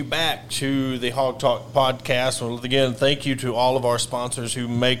welcome you back to the Hog Talk podcast. Well, again, thank you to all of our sponsors who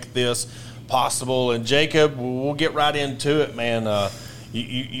make this possible. And Jacob, we'll get right into it, man.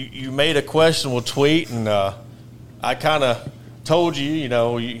 You made a questionable tweet, and I kind of told you,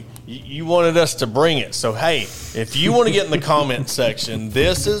 you wanted us to bring it. So, hey, if you want to get in the comment section,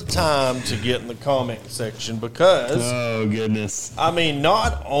 this is time to get in the comment section because, oh, goodness. I mean,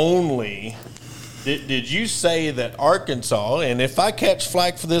 not only did you say that Arkansas, and if I catch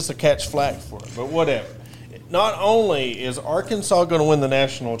flack for this, I catch flack for it, but whatever. Not only is Arkansas going to win the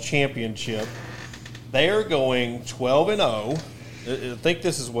national championship, they are going 12-0. I think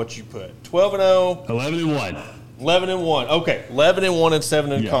this is what you put. 12-0. 11-1. 11-1. Okay, 11-1 and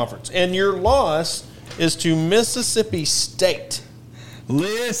 7 in conference. And your loss is to Mississippi State.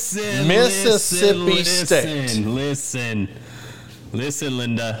 Mississippi State. Listen,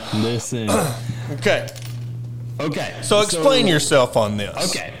 Linda. Listen. Okay. Okay. So explain yourself on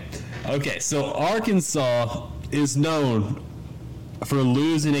this. Okay. So Arkansas is known for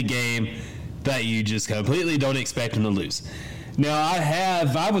losing a game that you just completely don't expect them to lose. Now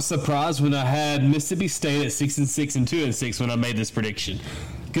I was surprised when I had Mississippi State at 6-6 and 2-6 when I made this prediction.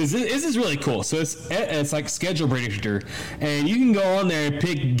 Because this is really cool. So it's like schedule predictor, and you can go on there and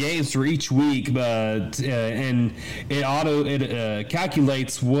pick games for each week, and it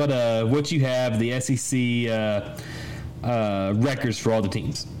calculates what you have, the SEC records for all the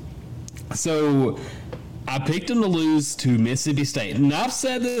teams. So I picked them to lose to Mississippi State, and I've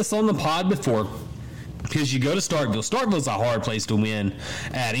said this on the pod before. Because you go to Starkville. Starkville's a hard place to win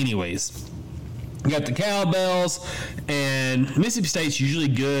at anyways. You got the Cowbells, and Mississippi State's usually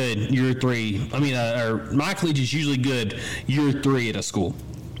good year 3. My collegiate's usually good year 3 at a school.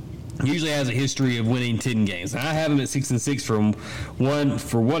 Usually has a history of winning 10 games. I have them at 6-6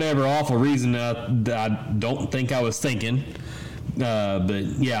 for whatever awful reason that I don't think I was thinking. But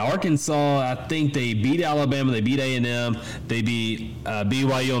yeah, Arkansas, I think they beat Alabama, they beat A&M, they beat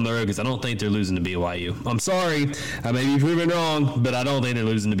BYU on the road because I don't think they're losing to BYU. I'm sorry, I may be proven wrong, but I don't think they're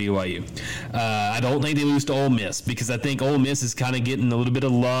losing to BYU. I don't think they lose to Ole Miss because I think Ole Miss is kind of getting a little bit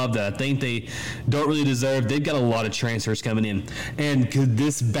of love that I think they don't really deserve. They've got a lot of transfers coming in, and could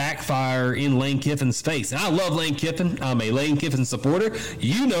this backfire in Lane Kiffin's face? And I love Lane Kiffin. I'm a Lane Kiffin supporter.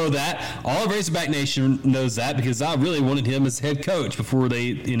 You know that. All of Razorback Nation knows that because I really wanted him as head coach before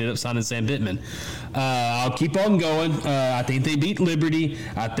they ended up signing Sam Pittman. I'll keep on going. I think they beat Liberty.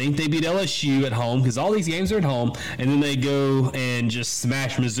 I think they beat LSU at home because all these games are at home, and then they go and just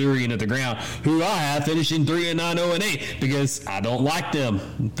smash Missouri into the ground, who I have finishing 3-9, 0-8 because I don't like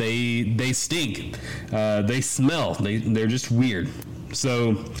them. They stink. They smell. They're just weird.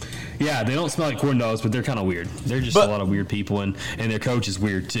 So, yeah, they don't smell like corn dogs, but they're kind of weird. They're just a lot of weird people, and their coach is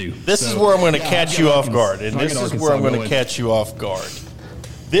weird too. This is where I'm going to catch you off guard, and this is where I'm going to catch you off guard.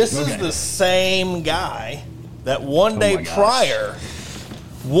 This is the same guy that one day prior,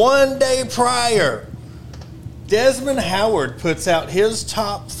 Desmond Howard puts out his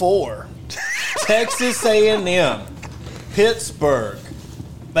top 4. Texas A&M, Pittsburgh,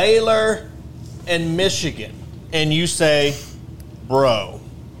 Baylor, and Michigan. And you say, bro.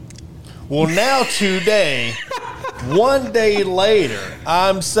 Well, now today, one day later,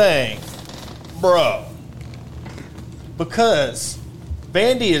 I'm saying, bro. Because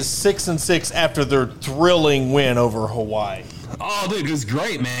Vandy is 6-6 after their thrilling win over Hawaii. Oh, dude, it was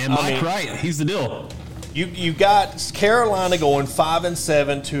great, man. Mike Wright, he's the deal. You got Carolina going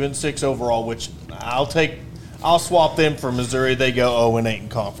 5-7, 2-6 overall, which I'll swap them for Missouri. They go 0-8 in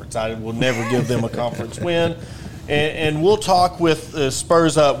conference. I will never give them a conference win. And we'll talk with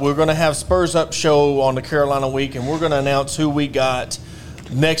Spurs Up. We're going to have Spurs Up show on the Carolina week, and we're going to announce who we got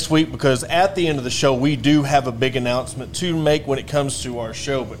next week because at the end of the show we do have a big announcement to make when it comes to our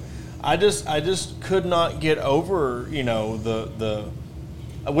show. But I just could not get over, the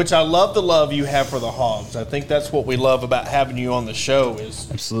which I love the love you have for the Hogs. I think that's what we love about having you on the show is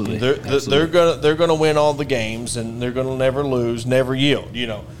absolutely they're gonna win all the games and they're gonna never lose, never yield,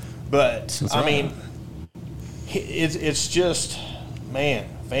 But that's I right. mean, it's just, man,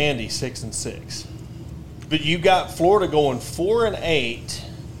 Vandy 6-6. But you got Florida going 4-8.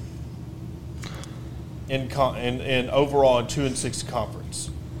 in overall in 2-6 conference.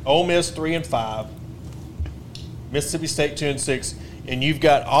 Ole Miss 3-5, Mississippi State 2-6, and you've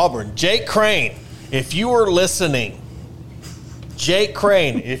got Auburn. Jake Crane, if you are listening,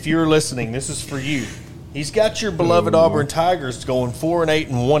 this is for you. He's got your beloved Auburn Tigers going 4-8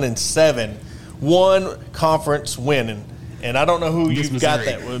 and 1-7, one conference win, and I don't know who you've got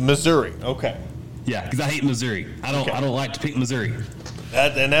that with. Missouri. Okay. Yeah, because I hate Missouri. I don't like to pick Missouri.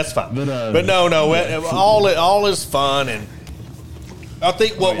 And that's fine. But no, all is fun, and I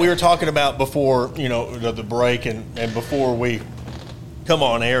think what we were talking about before, the break and before we come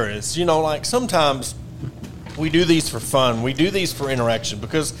on air is, like sometimes we do these for fun. We do these for interaction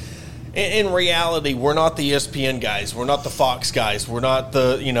because in reality, we're not the ESPN guys. We're not the Fox guys. We're not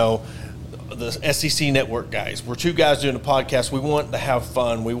the SEC network guys. We're two guys doing a podcast. We want to have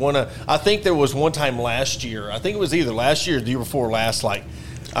fun. I think there was one time last year, I think it was either last year or the year before last,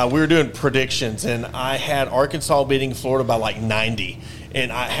 we were doing predictions, and I had Arkansas beating Florida by 90. And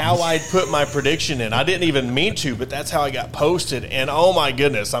how I'd put my prediction in, I didn't even mean to, but that's how I got posted. And oh my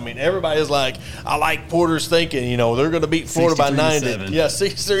goodness, I mean, everybody's like, I like Porter's thinking, they're going to beat Florida by 90. Yeah,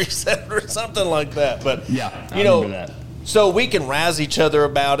 6-3-7 or something like that. But yeah, I remember that. So we can razz each other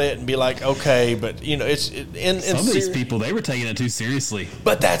about it and be like, okay, but some of these people, they were taking it too seriously.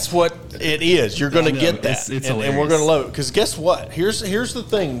 But that's what it is. You're going to get that, it's and we're going to love it. Because guess what? Here's the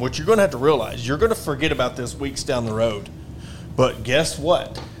thing. What you're going to have to realize, you're going to forget about this weeks down the road. But guess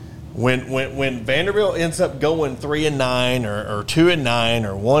what? When Vanderbilt ends up going 3-9 or 2-9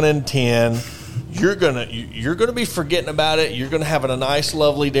 or 1-10. You're gonna be forgetting about it. You're gonna have a nice,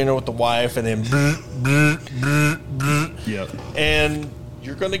 lovely dinner with the wife, and then yep. And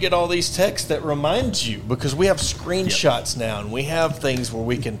you're gonna get all these texts that remind you, because we have screenshots now, and we have things where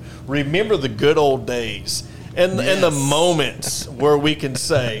we can remember the good old days and the moments where we can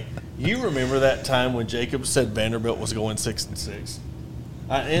say, "You remember that time when Jacob said Vanderbilt was going 6-6?"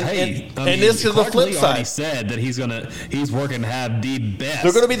 And this is the flip side. He said that he's working to have the best.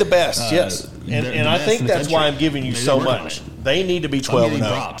 They're going to be the best, yes. And I think that's why I'm giving you so much. They need to be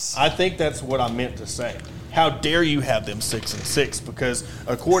 12-0. I think that's what I meant to say. How dare you have them 6-6? Because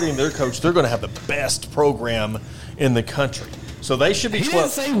according to their coach, they're going to have the best program in the country. So they should be 12. He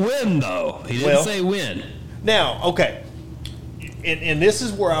didn't say win, though. He didn't say win. Now, okay. And this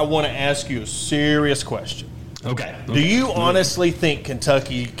is where I want to ask you a serious question. Okay. Do you honestly think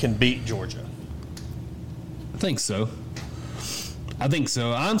Kentucky can beat Georgia? I think so.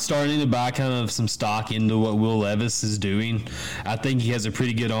 I'm starting to buy kind of some stock into what Will Levis is doing. I think he has a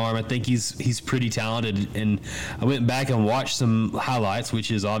pretty good arm. I think he's pretty talented. And I went back and watched some highlights, which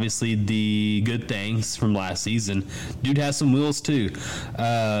is obviously the good things from last season. Dude has some wheels too.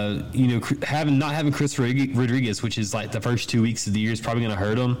 Not having Chris Rodriguez, which is like the first 2 weeks of the year, is probably going to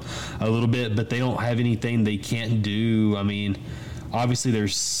hurt him a little bit. But they don't have anything they can't do. I mean, obviously,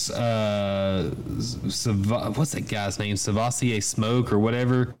 there's what's that guy's name? Savassier Smoke or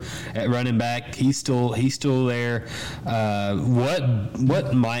whatever at running back. He's still there.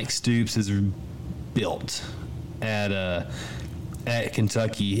 What Mike Stoops has built at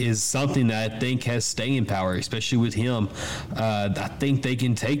Kentucky is something that I think has staying power, especially with him. I think they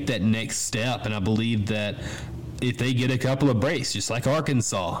can take that next step, and I believe that if they get a couple of breaks, just like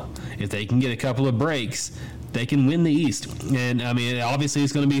Arkansas, if they can get a couple of breaks, they can win the East. And, I mean, obviously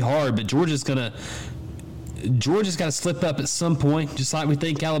it's going to be hard, but Georgia's got to slip up at some point, just like we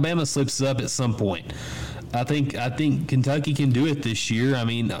think Alabama slips up at some point. I think Kentucky can do it this year. I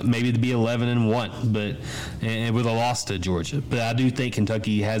mean, maybe to be 11-1, but and with a loss to Georgia. But I do think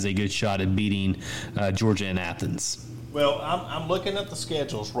Kentucky has a good shot at beating Georgia in Athens. Well, I'm looking at the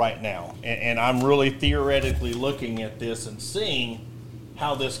schedules right now, and I'm really theoretically looking at this and seeing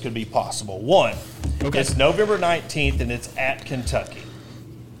how this could be possible. One, it's November 19th, and it's at Kentucky.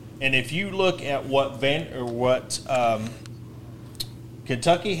 And if you look at what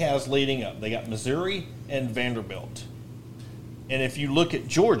Kentucky has leading up, they got Missouri and Vanderbilt. And if you look at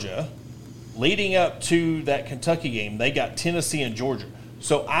Georgia, leading up to that Kentucky game, they got Tennessee and Georgia.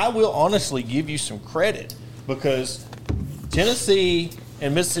 So I will honestly give you some credit, because Tennessee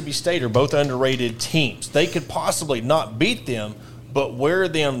and Mississippi State are both underrated teams. They could possibly not beat them, but wear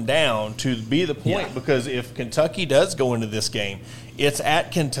them down to be the point, because if Kentucky does go into this game, it's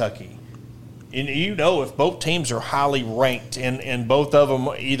at Kentucky. And if both teams are highly ranked and both of them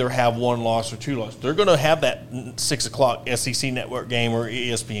either have one loss or two losses, they're going to have that 6 o'clock SEC network game or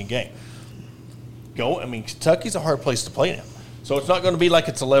ESPN game. Kentucky's a hard place to play now. So it's not going to be like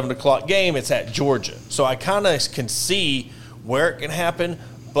it's 11 o'clock game. It's at Georgia. So I kind of can see where it can happen.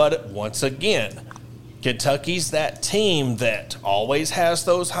 But once again, Kentucky's that team that always has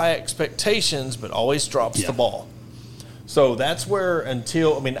those high expectations but always drops the ball. So that's where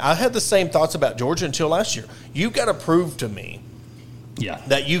I had the same thoughts about Georgia until last year. You've got to prove to me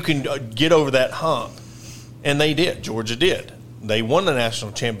that you can get over that hump. And they did. Georgia did. They won the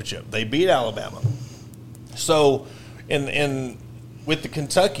national championship. They beat Alabama. So, and with the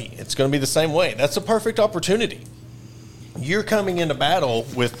Kentucky, it's going to be the same way. That's a perfect opportunity. You're coming into battle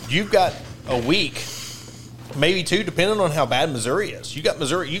you've got a week, maybe two, depending on how bad Missouri is. You got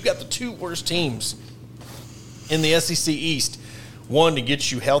Missouri. You've got the two worst teams in the SEC East. One, to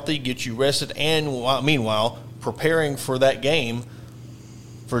get you healthy, get you rested, and meanwhile preparing for that game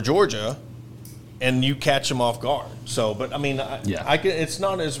for Georgia, and you catch them off guard. So, but it's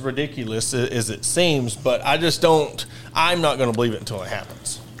not as ridiculous as it seems, but I'm not going to believe it until it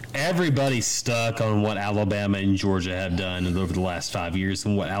happens. Everybody's stuck on what Alabama and Georgia have done over the last 5 years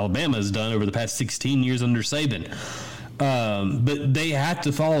and what Alabama has done over the past 16 years under Saban. But they have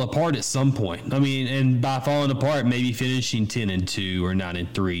to fall apart at some point. And by falling apart, maybe finishing 10-2 or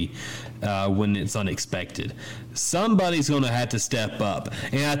 9-3 when it's unexpected. Somebody's going to have to step up.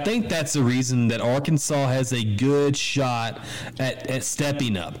 And I think that's the reason that Arkansas has a good shot at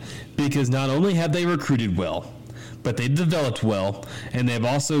stepping up. Because not only have they recruited well, but they've developed well, and they've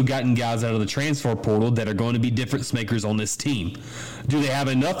also gotten guys out of the transfer portal that are going to be difference makers on this team. Do they have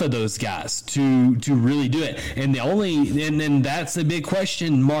enough of those guys to really do it? And then that's the big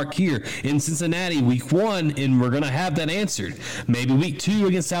question mark here in Cincinnati, week 1, and we're going to have that answered. Maybe week 2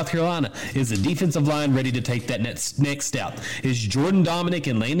 against South Carolina. Is the defensive line ready to take that next step? Is Jordan Dominic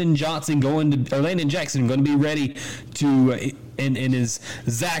and Landon Jackson going to be ready to? And is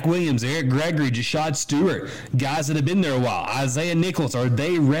Zach Williams, Eric Gregory, Jashad Stewart, guys that have been there a while, Isaiah Nichols, are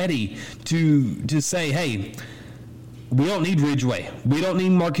they ready to say, hey, we don't need Ridgeway, we don't need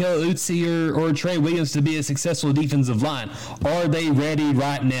Markel Uzi or Trey Williams to be a successful defensive line? Are they ready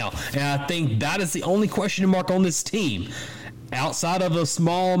right now? And I think that is the only question mark on this team. Outside of a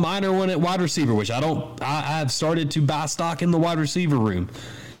small minor one at wide receiver, which I've started to buy stock in the wide receiver room.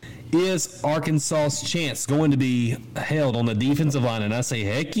 Is Arkansas's chance going to be held on the defensive line? And I say,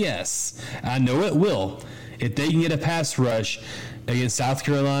 heck yes. I know it will. If they can get a pass rush against South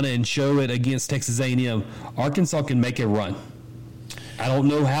Carolina and show it against Texas A&M, Arkansas can make a run. I don't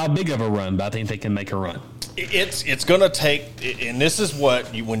know how big of a run, but I think they can make a run. It's going to take, and this is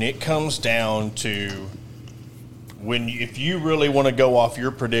when it comes down to, if you really want to go off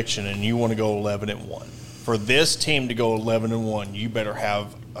your prediction and you want to go 11-1, for this team to go 11-1, you better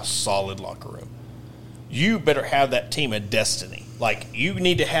have a solid locker room. You better have that team a destiny. Like, you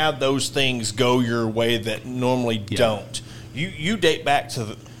need to have those things go your way that normally don't. You date back to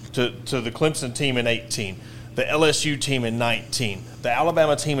the Clemson team in 18, the LSU team in 19, the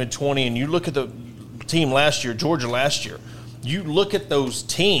Alabama team in 20, and you look at the team last year, Georgia last year. You look at those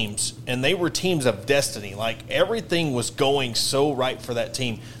teams, and they were teams of destiny. Like, everything was going so right for that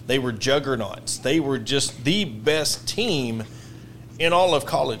team. They were juggernauts. They were just the best team in all of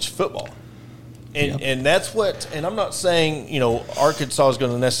college football. And that's what – and I'm not saying, Arkansas is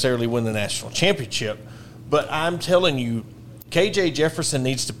going to necessarily win the national championship, but I'm telling you, KJ Jefferson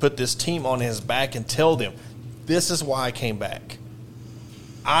needs to put this team on his back and tell them, this is why I came back.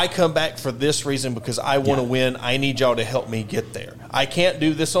 I come back for this reason because I want to win. I need y'all to help me get there. I can't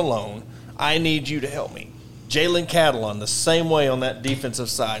do this alone. I need you to help me. Jalen Catalon, the same way on that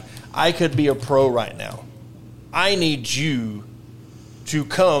defensive side. I could be a pro right now. I need you to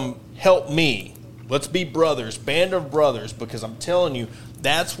come help me. Let's be brothers, band of brothers, because I'm telling you,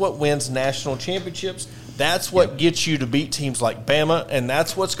 that's what wins national championships. That's what gets you to beat teams like Bama, and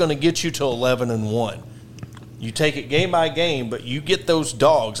that's what's going to get you to 11-1. You take it game by game, but you get those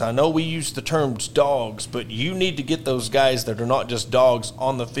dogs. I know we use the terms dogs, but you need to get those guys that are not just dogs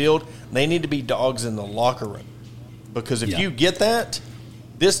on the field. They need to be dogs in the locker room. Because if you get that,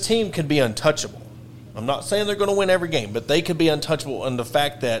 this team can be untouchable. I'm not saying they're going to win every game, but they could be untouchable in the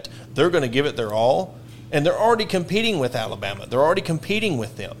fact that they're going to give it their all. And they're already competing with Alabama. They're already competing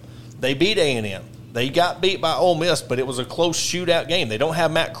with them. They beat A&M. They got beat by Ole Miss, but it was a close shootout game. They don't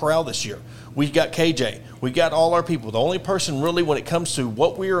have Matt Corral this year. We've got KJ. We've got all our people. The only person really when it comes to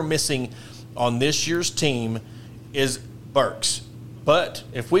what we are missing on this year's team is Burks. But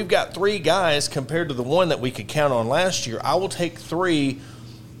if we've got 3 guys compared to the one that we could count on last year, I will take 3.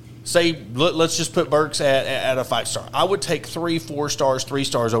 Say, let's just put Burks at a 5-star. I would take 3 4-stars, 3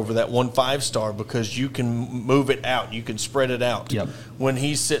 stars over that 1 5-star because you can move it out. You can spread it out. Yep. When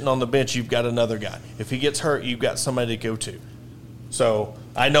he's sitting on the bench, you've got another guy. If he gets hurt, you've got somebody to go to. So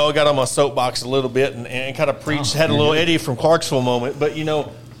I know I got on my soapbox a little bit and kind of preached, had a little Eddie from Clarksville moment. But,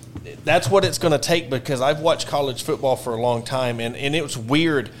 that's what it's going to take, because I've watched college football for a long time, and it was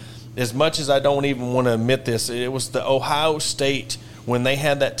weird. As much as I don't even want to admit this, it was the Ohio State when they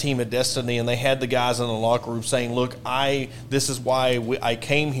had that team of destiny, and they had the guys in the locker room saying, look, this is why I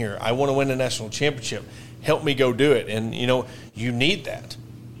came here. I want to win a national championship. Help me go do it. And, you need that.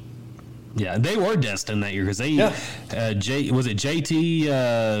 Yeah, they were destined that year because they was it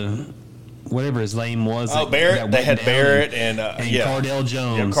JT whatever his name was. Oh, Barrett. They had Barrett and Cardell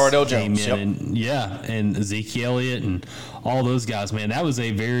Jones. Yeah, Cardell Jones. Yep. And Ezekiel Elliott and all those guys, man. That was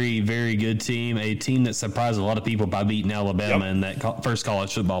a very, very good team, a team that surprised a lot of people by beating Alabama in that first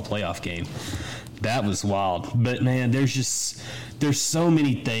college football playoff game. That was wild. But, man, there's so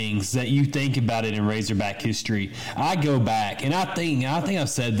many things that you think about it in Razorback history. I go back, and I think I've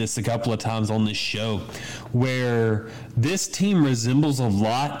said this a couple of times on this show, where this team resembles a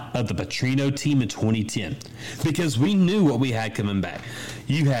lot of the Petrino team in 2010, because we knew what we had coming back.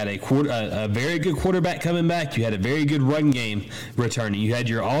 You had a very good quarterback coming back. You had a very good run game returning. You had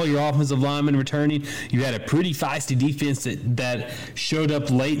all your offensive linemen returning. You had a pretty feisty defense that showed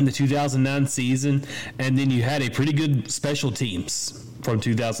up late in the 2009 season, and then you had a pretty good special teams from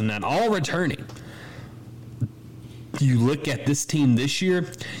 2009, all returning. You look at this team this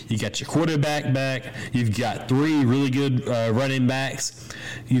year, you got your quarterback back, you've got 3 really good running backs,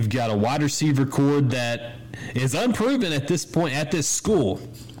 you've got a wide receiver core that is unproven at this point at this school,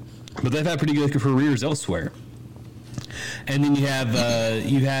 but they've had pretty good careers elsewhere. And then you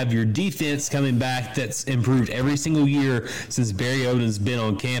have your defense coming back that's improved every single year since Barry Oden's been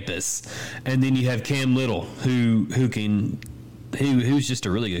on campus. And then you have Cam Little, who's just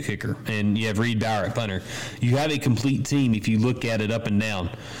a really good kicker, and you have Reed Bauer at punter. You have a complete team if you look at it up and down.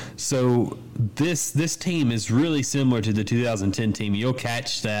 So this team is really similar to the 2010 team. You'll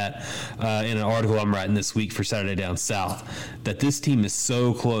catch that in an article I'm writing this week for Saturday Down South, that this team is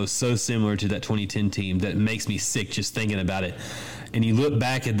so close, so similar to that 2010 team that makes me sick just thinking about it. And you look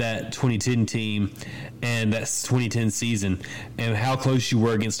back at that 2010 team and that 2010 season and how close you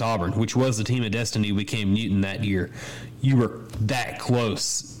were against Auburn, which was the team of destiny who became Newton that year. You were that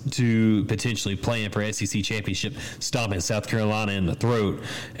close to potentially playing for SEC championship, stomping South Carolina in the throat,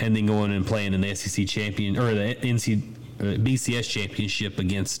 and then going and playing in the SEC champion or the BCS championship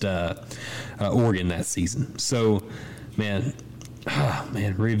against Oregon that season. So, man,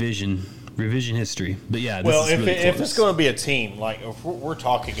 revision history. But yeah, well, if it's going to be a team, like if we're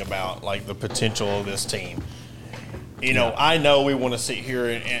talking about like the potential of this team, I know we want to sit here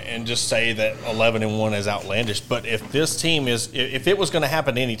and just say that 11-1 is outlandish, but if this team if it was going to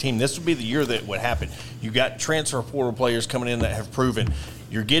happen to any team, this would be the year that it would happen. You got transfer portal players coming in that have proven.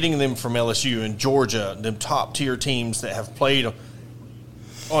 You're getting them from LSU and Georgia, them top tier teams that have played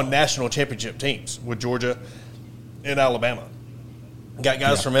on national championship teams with Georgia and Alabama. Got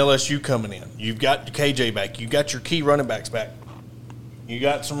guys from LSU coming in. You've got KJ back. You got your key running backs back. You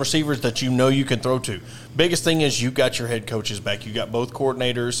got some receivers that you can throw to. Biggest thing is you got your head coaches back. You got both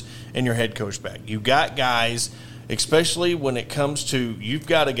coordinators and your head coach back. You got guys, especially when it comes to, you've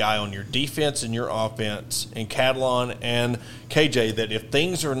got a guy on your defense and your offense in Catalon and KJ that if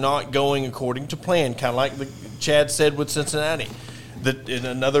things are not going according to plan, kind of like Chad said with Cincinnati, and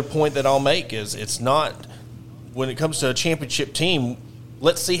another point that I'll make is it's not, when it comes to a championship team,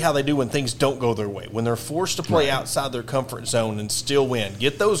 let's see how they do when things don't go their way. When they're forced to play outside their comfort zone and still win.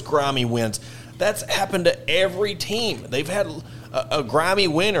 Get those grimy wins. That's happened to every team. They've had a grimy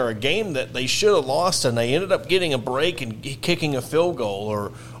win or a game that they should have lost, and they ended up getting a break and kicking a field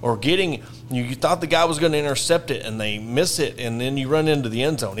goal or getting – you thought the guy was going to intercept it, and they miss it, and then you run into the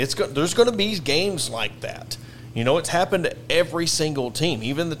end zone. There's going to be games like that. It's happened to every single team,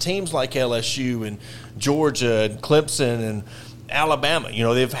 even the teams like LSU and Georgia and Clemson and – Alabama,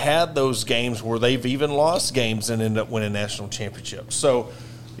 they've had those games where they've even lost games and end up winning national championships. So,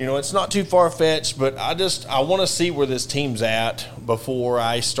 it's not too far-fetched, but I want to see where this team's at before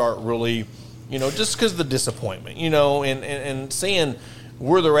I start really, just because of the disappointment, and seeing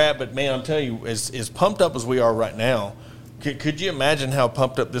where they're at. But, man, I'm telling you, as pumped up as we are right now, could you imagine how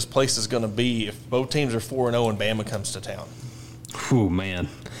pumped up this place is going to be if both teams are 4-0 and Bama comes to town? Oh, man.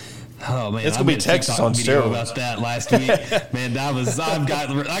 Oh man, it's gonna be Texas on steroids. About that last week, man.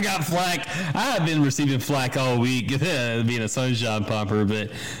 I got flack. I have been receiving flack all week, being a sunshine pumper. But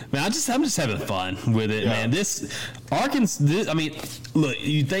man, I'm just having fun with it, man. This Arkansas. Look,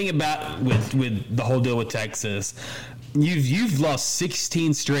 you think about with the whole deal with Texas. You've lost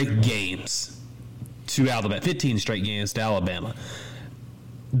 16 straight games to Alabama, 15 straight games to Alabama.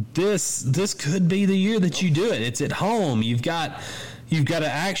 This could be the year that you do it. It's at home. You've got You've got an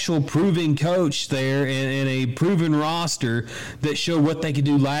actual proven coach there and a proven roster that showed what they could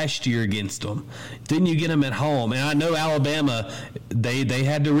do last year against them. Then you get them at home. And I know Alabama, they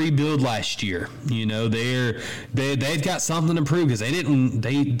had to rebuild last year. You know, they've got something to prove because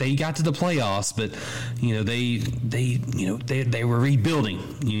they got to the playoffs, but you know they were rebuilding.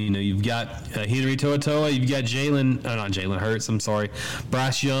 You know, you've got Henry To'oTo'o, you've got not Jalen Hurts, I'm sorry,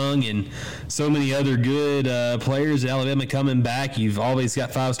 Bryce Young, and so many other good players at Alabama coming back. You've always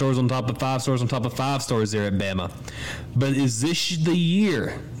got 5 stars on top of 5 stars on top of 5 stars there at Bama. But is this the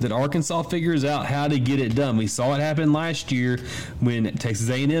year that Arkansas figures out how to get it done? We saw it happen last year when Texas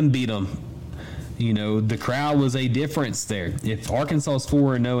A&M beat them. You know, the crowd was a difference there. If Arkansas is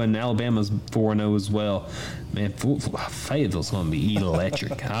 4-0 and Alabama's 4-0 as well, man, Fayetteville's going to be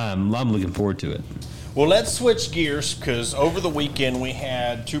electric. I'm looking forward to it. Well, let's switch gears because over the weekend we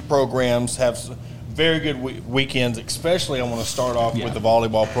had 2 programs have very good weekends, especially I want to start off with the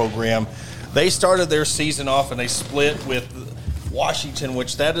volleyball program. They started their season off and they split with Washington,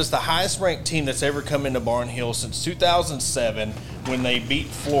 which that is the highest ranked team that's ever come into Barnhill since 2007 when they beat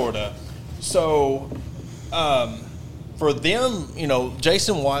Florida. So for them, you know,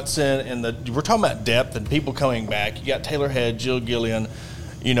 Jason Watson and we're talking about depth and people coming back. You got Taylor Head, Jill Gillian,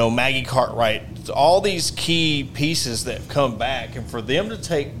 you know, Maggie Cartwright, all these key pieces that have come back. And for them to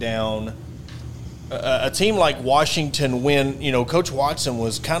take down a team like Washington when, you know, Coach Watson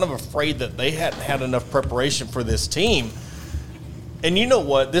was kind of afraid that they hadn't had enough preparation for this team. And you know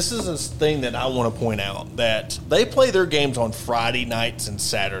what? This is a thing that I want to point out, that they play their games on Friday nights and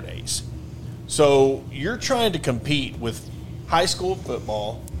Saturdays. So you're trying to compete with high school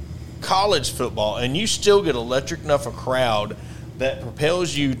football, college football, and you still get electric enough a crowd that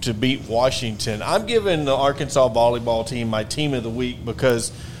propels you to beat Washington. I'm giving the Arkansas volleyball team my team of the week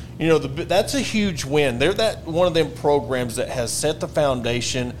because, you know, that's a huge win. They're one of them programs that has set the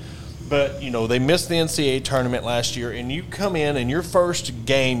foundation, but, you know, they missed the NCAA tournament last year, and you come in and your first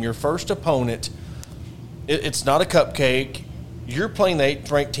game, your first opponent, it's not a cupcake. You're playing the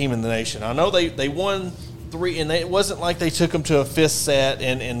 8th-ranked team in the nation. I know they won 3, and it wasn't like they took them to a 5th set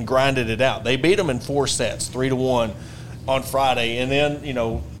and grinded it out. They beat them in 4 sets, 3-1 on Friday, and then, you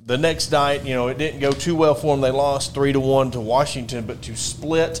know, the next night, you know, it didn't go too well for them. They lost 3-1 to Washington, but to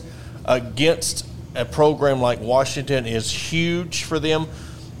split against a program like Washington is huge for them.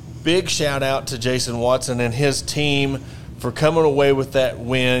 Big shout out to Jason Watson and his team for coming away with that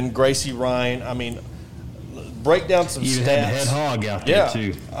win. Gracie Ryan, I mean, break down some stats. Had head hog out there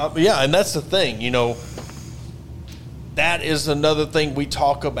too. Yeah, and that's the thing, you know, that is another thing we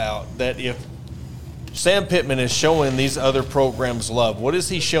talk about, that if Sam Pittman is showing these other programs love, what is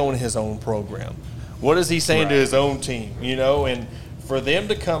he showing his own program? What is he saying to his own team, you know? And for them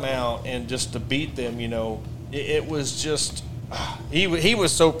to come out and just to beat them, you know, it was just he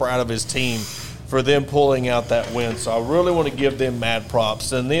was so proud of his team for them pulling out that win. So I really want to give them mad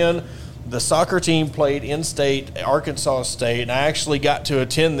props. And then the soccer team played in-state, Arkansas State, and I actually got to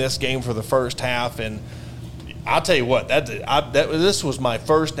attend this game for the first half, and I'll tell you what, this was my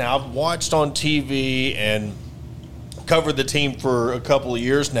first. Now, I've watched on TV and covered the team for a couple of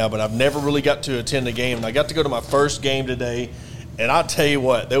years now, but I've never really got to attend a game. And I got to go to my first game today, and I'll tell you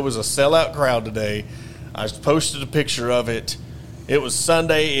what, there was a sellout crowd today. I posted a picture of it. It was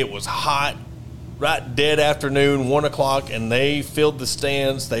Sunday. It was hot, right dead afternoon, 1 o'clock, and they filled the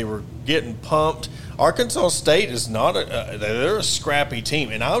stands. They were getting pumped. Arkansas State is not they're a scrappy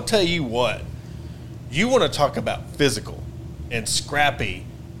team. And I'll tell you what, you want to talk about physical and scrappy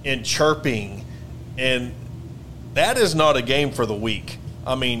and chirping, and that is not a game for the weak.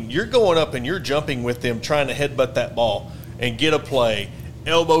 I mean, you're going up and you're jumping with them, trying to headbutt that ball and get a play,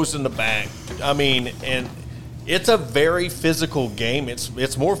 elbows in the back. I mean, and it's a very physical game.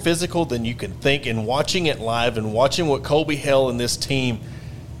 It's more physical than you can think. And watching it live and watching what Colby Hell and this team,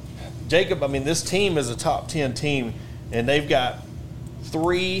 Jacob, I mean, this team is a top 10 team, and they've got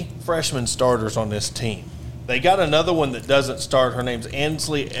 3 freshman starters on this team. They got another one that doesn't start. Her name's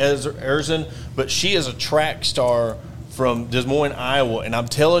Ansley Erzin, but she is a track star from Des Moines, Iowa, and I'm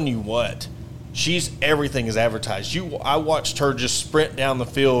telling you what, she's everything is advertised. I watched her just sprint down the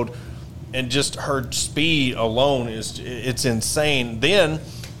field, and just her speed alone it's insane. Then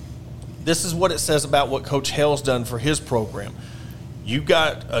this is what it says about what Coach Hell's done for his program. You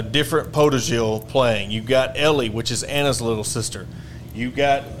got a different Podojil playing. You got Ellie, which is Anna's little sister. You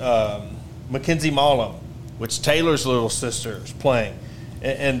got Mackenzie Mollum, which Taylor's little sister is playing.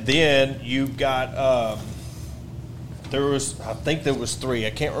 And then you've got I think there was 3.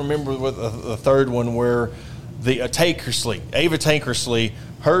 I can't remember what the third one where Ava Tankersley,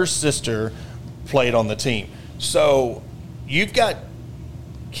 her sister, played on the team. So you've got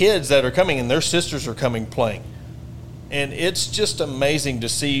kids that are coming, and their sisters are coming playing. And it's just amazing to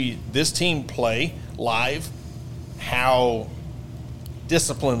see this team play live, how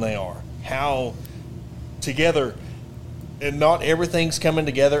disciplined they are, how together, and not everything's coming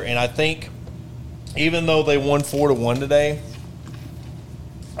together. And I think even though they won 4-1 today,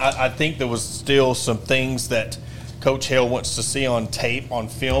 I think there was still some things that Coach Hale wants to see on tape, on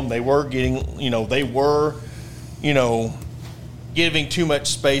film. They were getting, giving too much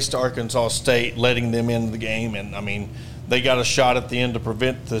space to Arkansas State, letting them into the game. And, I mean, they got a shot at the end to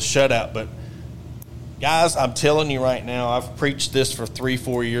prevent the shutout. But, guys, I'm telling you right now, I've preached this for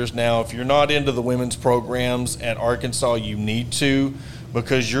 3-4 years now. If you're not into the women's programs at Arkansas, you need to,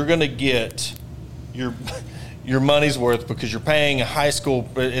 because you're going to get your money's worth, because you're paying a high school.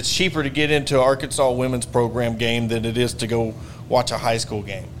 It's cheaper to get into an Arkansas women's program game than it is to go watch a high school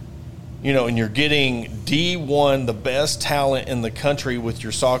game. And you're getting D1, the best talent in the country with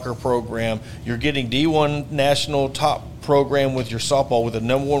your soccer program. You're getting D1 national top program with your softball, with the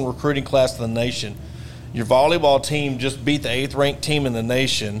number 1 recruiting class in the nation. Your volleyball team just beat the 8th ranked team in the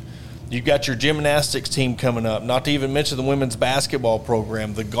nation. You've got your gymnastics team coming up, not to even mention the women's basketball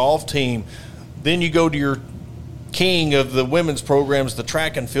program, the golf team. Then you go to your king of the women's programs, the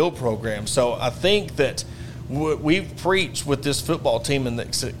track and field program. So I think that what we've preached with this football team and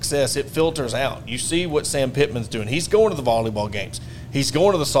the success, it filters out. You see what Sam Pittman's doing. He's going to the volleyball games. He's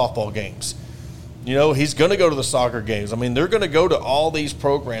going to the softball games. He's going to go to the soccer games. I mean, they're going to go to all these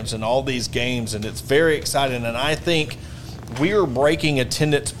programs and all these games, and it's very exciting. And I think we are breaking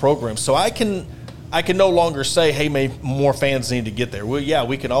attendance programs. So I can no longer say, hey, more fans need to get there. Well, yeah,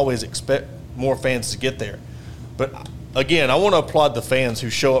 we can always expect more fans to get there. But, again, I want to applaud the fans who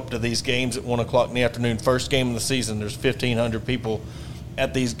show up to these games at 1 o'clock in the afternoon. First game of the season, there's 1,500 people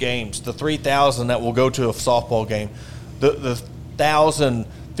at these games. The 3,000 that will go to a softball game. The 1,000,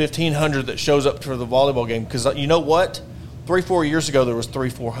 1,500 that shows up for the volleyball game. Because you know what? 3-4 years ago, there was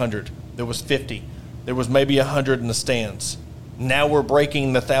 300-400. There was 50. There was maybe 100 in the stands. Now we're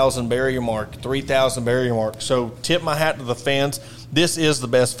breaking the 1,000 barrier mark, 3,000 barrier mark. So tip my hat to the fans. This is the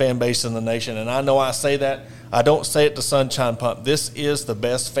best fan base in the nation. And I know I say that. I don't say it to Sunshine Pump. This is the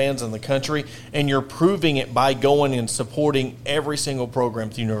best fans in the country, and you're proving it by going and supporting every single program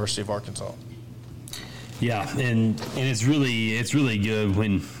at the University of Arkansas. Yeah, and it's really good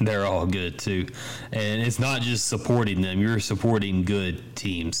when they're all good too. And it's not just supporting them, you're supporting good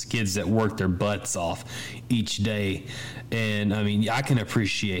teams, kids that work their butts off each day. And I mean, I can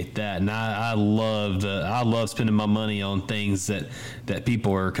appreciate that, and I love spending my money on things that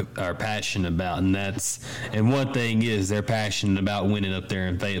people are passionate about, and one thing is they're passionate about winning up there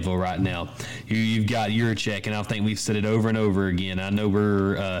in Fayetteville right now. You've got your check, and I think we've said it over and over again. I know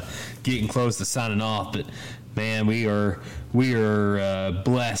we're getting close to signing off, but man, we are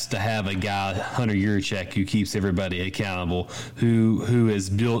blessed to have a guy, Hunter Yurchek, who keeps everybody accountable, who has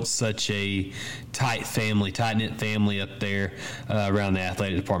built such a tight-knit family up there around the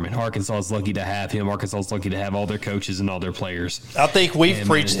athletic department. Arkansas is lucky to have him. Arkansas is lucky to have all their coaches and all their players. I think we've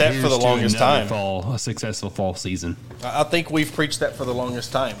preached that for the longest time. A successful fall season. I think we've preached that for the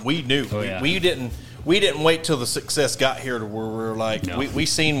longest time. We knew. Oh, yeah. We didn't wait till the success got here to where we were like, no. we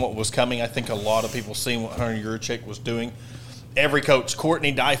seen what was coming. I think a lot of people seen what Hunter Yurchek was doing. Every coach,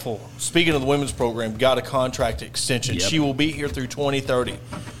 Courtney Deifel, speaking of the women's program, got a contract extension. Yep. She will be here through 2030.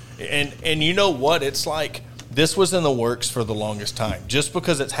 And you know what? It's like this was in the works for the longest time. Just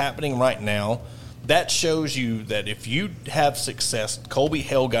because it's happening right now, that shows you that if you have success, Colby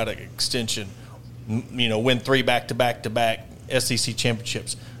Hale got an extension, win 3 back-to-back SEC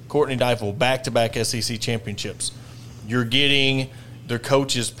championships. Courtney Deifel, back-to-back SEC championships. You're getting their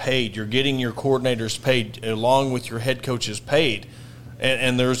coaches paid. You're getting your coordinators paid, along with your head coaches paid.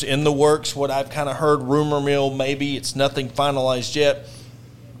 And there's in the works what I've kind of heard, rumor mill, maybe it's nothing finalized yet,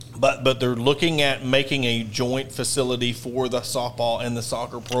 but they're looking at making a joint facility for the softball and the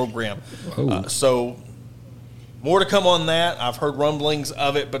soccer program. So more to come on that. I've heard rumblings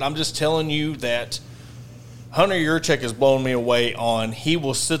of it, but I'm just telling you that Hunter Yurchek has blown me away on he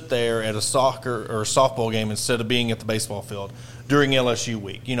will sit there at a soccer or softball game instead of being at the baseball field during LSU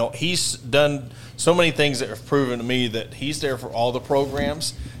week. He's done so many things that have proven to me that he's there for all the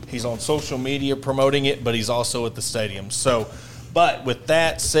programs. He's on social media promoting it, but he's also at the stadium. But with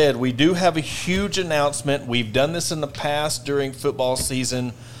that said, we do have a huge announcement. We've done this in the past during football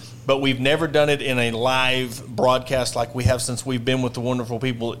season, but we've never done it in a live broadcast like we have since we've been with the wonderful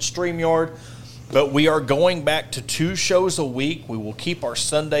people at StreamYard. But we are going back to 2 shows a week. We will keep our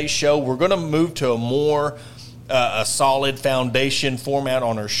Sunday show. We're going to move to a more a solid foundation format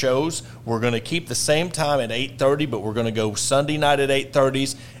on our shows. We're going to keep the same time at 8:30, but we're going to go Sunday night at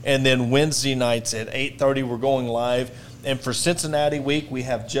 8:30, and then Wednesday nights at 8:30 we're going live. And for Cincinnati week, we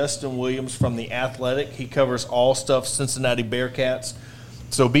have Justin Williams from The Athletic. He covers all stuff Cincinnati Bearcats.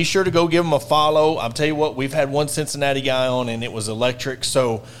 So be sure to go give him a follow. I'll tell you what, we've had one Cincinnati guy on, and it was electric.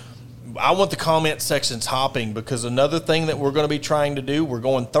 So I want the comment sections hopping, because another thing that we're going to be trying to do, we're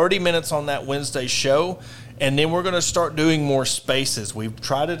going 30 minutes on that Wednesday show, and then we're going to start doing more spaces. We've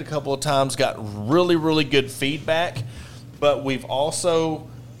tried it a couple of times, got really, really good feedback, but we've also,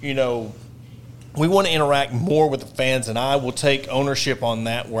 we want to interact more with the fans, and I will take ownership on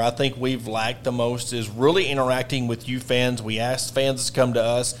that. Where I think we've lacked the most is really interacting with you fans. We asked fans to come to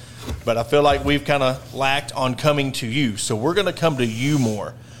us, but I feel like we've kind of lacked on coming to you. So we're going to come to you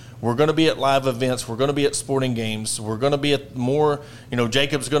more. We're going to be at live events. We're going to be at sporting games. We're going to be at more,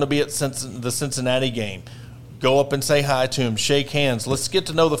 Jacob's going to be at the Cincinnati game. Go up and say hi to him, shake hands. Let's get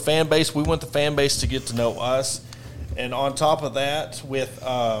to know the fan base. We want the fan base to get to know us. And on top of that, with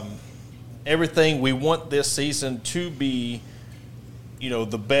everything, we want this season to be,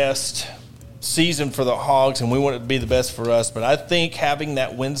 the best season for the Hogs, and we want it to be the best for us. But I think having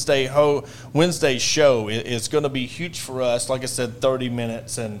that Wednesday show is going to be huge for us. Like I said, 30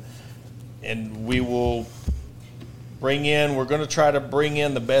 minutes, and we will we're going to try to bring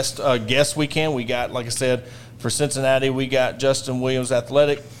in the best guests we can. We got, like I said, for Cincinnati, we got Justin Williams,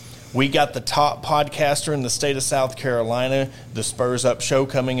 Athletic. We got the top podcaster in the state of South Carolina, the Spurs Up show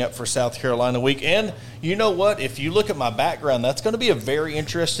coming up for South Carolina week. And you know what? If you look at my background, that's going to be a very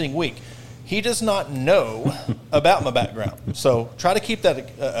interesting week. He does not know about my background. So try to keep that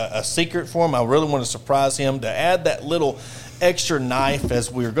a secret for him. I really want to surprise him to add that little extra knife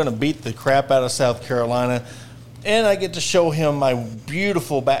as we're going to beat the crap out of South Carolina. And I get to show him my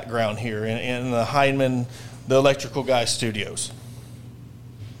beautiful background here in the Heineman, the Electrical Guy Studios.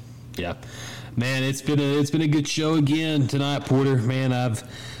 Yeah, man, it's been a good show again tonight, Porter. Man,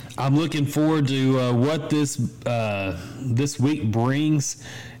 I'm looking forward to what this week brings.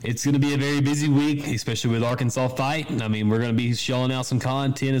 It's going to be a very busy week, especially with Arkansas fight. I mean, we're going to be shelling out some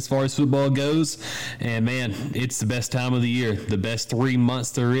content as far as football goes. And, man, it's the best time of the year, the best 3 months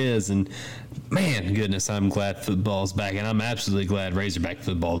there is. And, man, goodness, I'm glad football's back. And I'm absolutely glad Razorback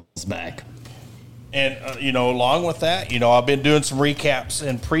football's back. And, along with that, I've been doing some recaps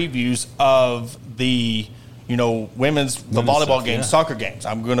and previews of the, women's volleyball games, soccer games.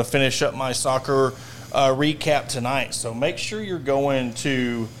 I'm going to finish up my soccer recap tonight. So make sure you're going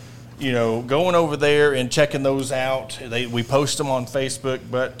over there and checking those out. We post them on Facebook.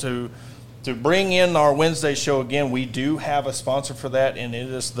 But to bring in our Wednesday show again, we do have a sponsor for that, and it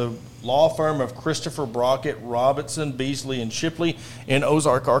is the law firm of Christopher Brockett, Robinson, Beasley, and Shipley in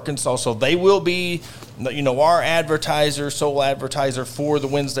Ozark, Arkansas. So they will be, our sole advertiser for the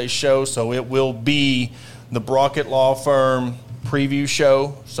Wednesday show. So it will be the Brockett Law Firm preview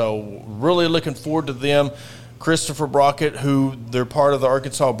show. So really looking forward to them. Christopher Brockett, who they're part of the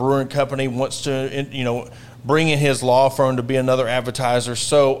Arkansas Brewing Company, wants to, bring in his law firm to be another advertiser.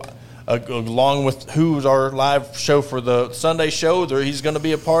 So along with who's our live show for the Sunday show, he's going to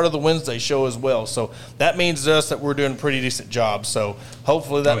be a part of the Wednesday show as well. So that means to us that we're doing a pretty decent job. So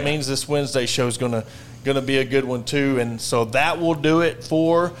hopefully that means this Wednesday show is going to be a good one too. And so that will do it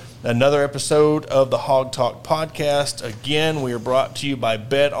for another episode of the Hog Talk podcast. Again, we are brought to you by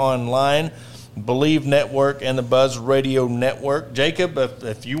Bet Online, Believe Network, and the Buzz Radio Network. Jacob,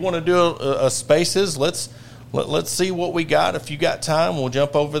 if you want to do a Spaces, let's see what we got. If you got time, we'll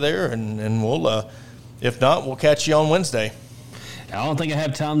jump over there, and we'll, if not, we'll catch you on Wednesday. I don't think I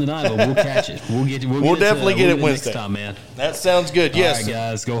have time tonight, but we'll catch it. We'll definitely get it Wednesday next time, man. That sounds good. Yes, all right,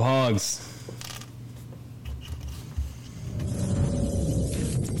 guys, go Hogs.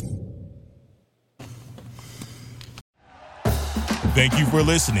 Thank you for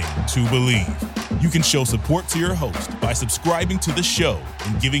listening to Believe. You can show support to your host by subscribing to the show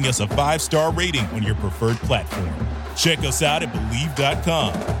and giving us a 5-star rating on your preferred platform. Check us out at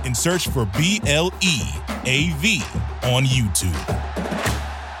Believe.com and search for BLEAV on YouTube.